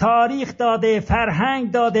جهان تاریخ داده،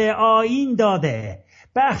 فرهنگ داده، آیین داده.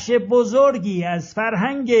 بخش بزرگی از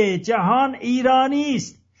فرهنگ جهان ایرانی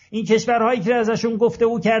است. این کشورهایی که ازشون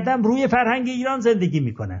گفتگو کردم روی فرهنگ ایران زندگی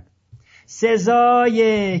میکنن.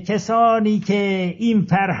 سزای کسانی که این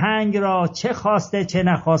فرهنگ را چه خواسته چه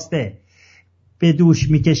نخواسته به دوش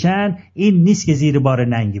میکشن این نیست که زیر بار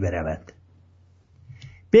ننگی برود.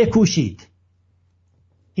 بکوشید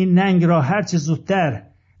این ننگ را هرچه زودتر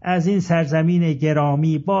از این سرزمین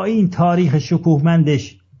گرامی با این تاریخ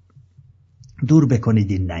شکوهمندش دور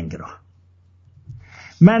بکنید این ننگ را.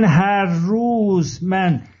 من هر روز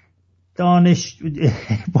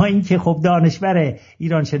با اینکه خب دانشور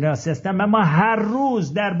ایران شناسی هستم، من هر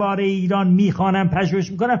روز درباره ایران میخوانم،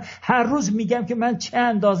 پژوهش میکنم، هر روز میگم که من چه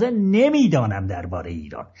اندازه نمیدانم درباره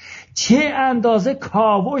ایران، چه اندازه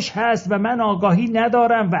کاوش هست و من آگاهی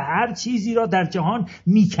ندارم و هر چیزی را در جهان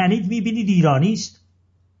میکنید میبینید ایرانی است.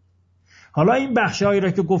 حالا این بخشایی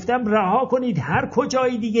را که گفتم رها کنید، هر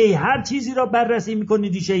کجای دیگه هر چیزی را بررسی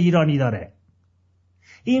میکنید ریشه ایرانی داره.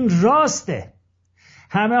 این راسته.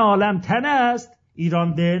 همه عالم تن است،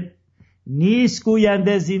 ایران دل نیست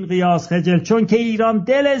گوینده زین قیاس خجل. چون که ایران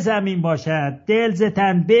دل زمین باشد، دل ز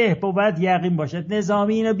تن به بود یقین باشد.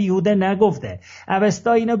 نظامی اینو بیهوده نگفته،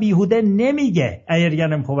 اوستا اینو بیهوده نمیگه.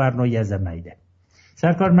 ایرگنم خبرنوی از میده.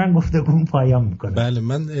 سرکار من گفتگوم پایان میکنم. بله،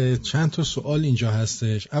 من چند تا سوال اینجا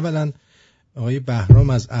هستش. اولا آقای بهرام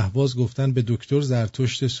از اهواز گفتن به دکتر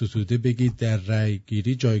زرتشت ستوده بگید در رأی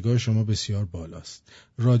گیری جایگاه شما بسیار بالاست.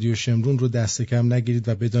 رادیو شمرون رو دست کم نگیرید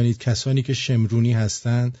و بدانید کسانی که شمرونی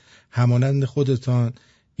هستند همانند خودتان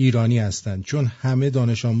ایرانی هستند، چون همه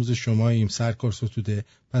دانش آموز شماییم سرکار ستوده.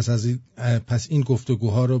 پس این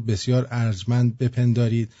گفتگوها رو بسیار ارجمند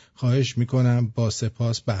بپندارید. خواهش میکنم. با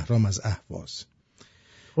سپاس. بهرام از اهواز.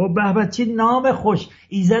 خب به چی نام خوش،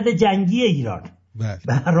 ایزد جنگی ایران.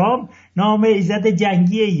 بهرام نام ایزد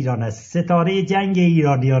جنگی ایران است، ستاره جنگ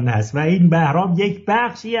ایرانیان است و این بهرام یک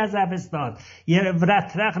بخشی از اوستاد، یه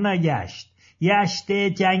رترق نگشت، یشت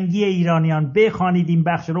جنگی ایرانیان. بخوانید این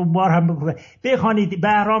بخش رو، بار هم بخوانید.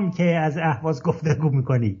 بهرام که از اهواز گفتگو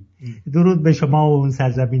میکنی درود به شما و اون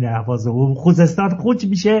سرزمین اهواز و خوزستان. خوج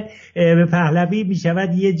میشه به پهلوی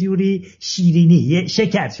میشود یه جوری شیرینی، یه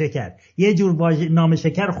شکر یه جور نام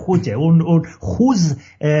شکر خوجه. اون خوز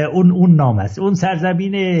اون نام است، اون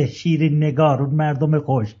سرزمین شیرین نگار، اون مردم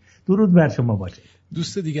خوش. درود بر شما باشه.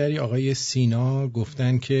 دوست دیگری آقای سینا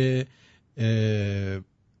گفتن که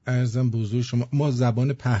عرضم به حضور شما ما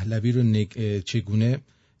زبان پهلوی رو چگونه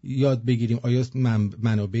یاد بگیریم؟ آیا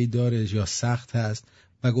منابعی داره یا سخت هست؟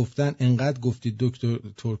 و گفتن انقدر گفتید دکتر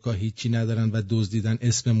ترکا هیچی ندارن و دزدیدن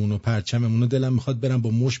اسممون و پرچممون، دلم میخواد برم با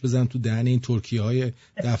مش بزنم تو دهن این ترکیه‌های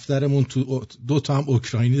دفترمون. تو 2 تا هم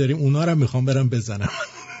اوکراینی داریم، اونا رو میخوام برم بزنم.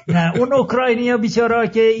 نه اون اوکراینی‌ها بیچاره‌ها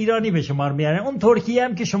که ایرانی به شمار میارن. اون ترکیه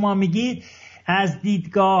هم که شما میگید از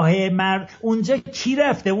دیدگاه اونجا کی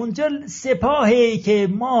رفته؟ اونجا سپاهی که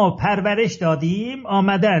ما پرورش دادیم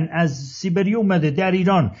آمدن از سیبری اومده در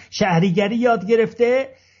ایران شهریگری یاد گرفته.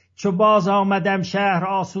 چو باز آمدم شهر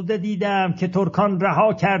آسوده دیدم که ترکان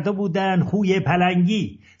رها کرده بودن خوی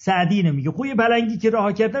پلنگی. سعدی نمیگه خوی پلنگی که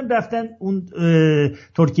رها کردن رفتن اون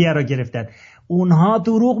ترکیه را گرفتن. اونها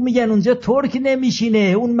دروغ میگن، اونجا ترک نمیشینه.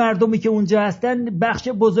 اون مردمی که اونجا هستن بخش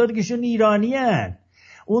بزرگشون ایرانی هن.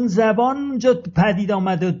 اون زبان اونجا پدید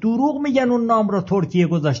آمده. دروغ میگن اون نام را ترکیه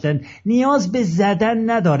گذاشتن. نیاز به زدن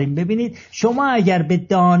نداریم. ببینید شما اگر به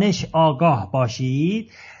دانش آگاه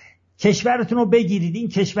باشید کشورتون رو بگیرید، این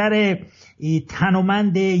کشور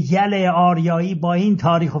تنومند یل آریایی با این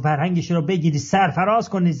تاریخ و فرهنگش رو بگیرید، سرفراز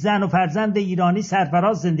کنید، زن و فرزند ایرانی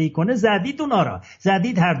سرفراز زندگی کنه، زدید اونا را،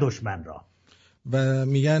 زدید هر دشمن را. و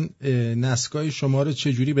میگن نسکای شما رو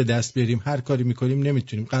چجوری به دست بیاریم؟ هر کاری میکنیم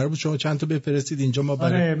نمیتونیم. قرار بود شما چند تا بفرستید اینجا ما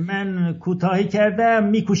برای... آره من کوتاهی کردم،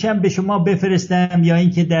 میکوشم به شما بفرستم یا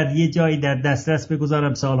اینکه در یه جایی در دسترس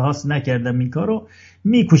بگذارم. سالهاست نکردم این کارو،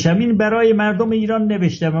 میکوشم. این برای مردم ایران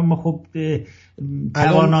نوشتم، اما خب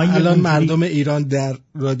توانایی الان مردم ایران در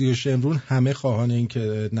رادیو شمرون همه خواهان این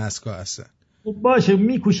که نسکا هستن. خب باشه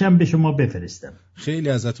میکوشم به شما بفرستم. خیلی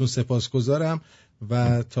ازتون سپاسگزارم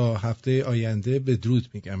و تا هفته آینده بدرود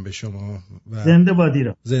میگم به شما و زنده باد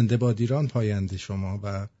ایران. زنده باد ایران پاینده شما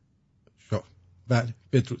و بله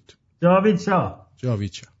بدرود. جاوید شاه.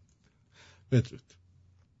 بدرود.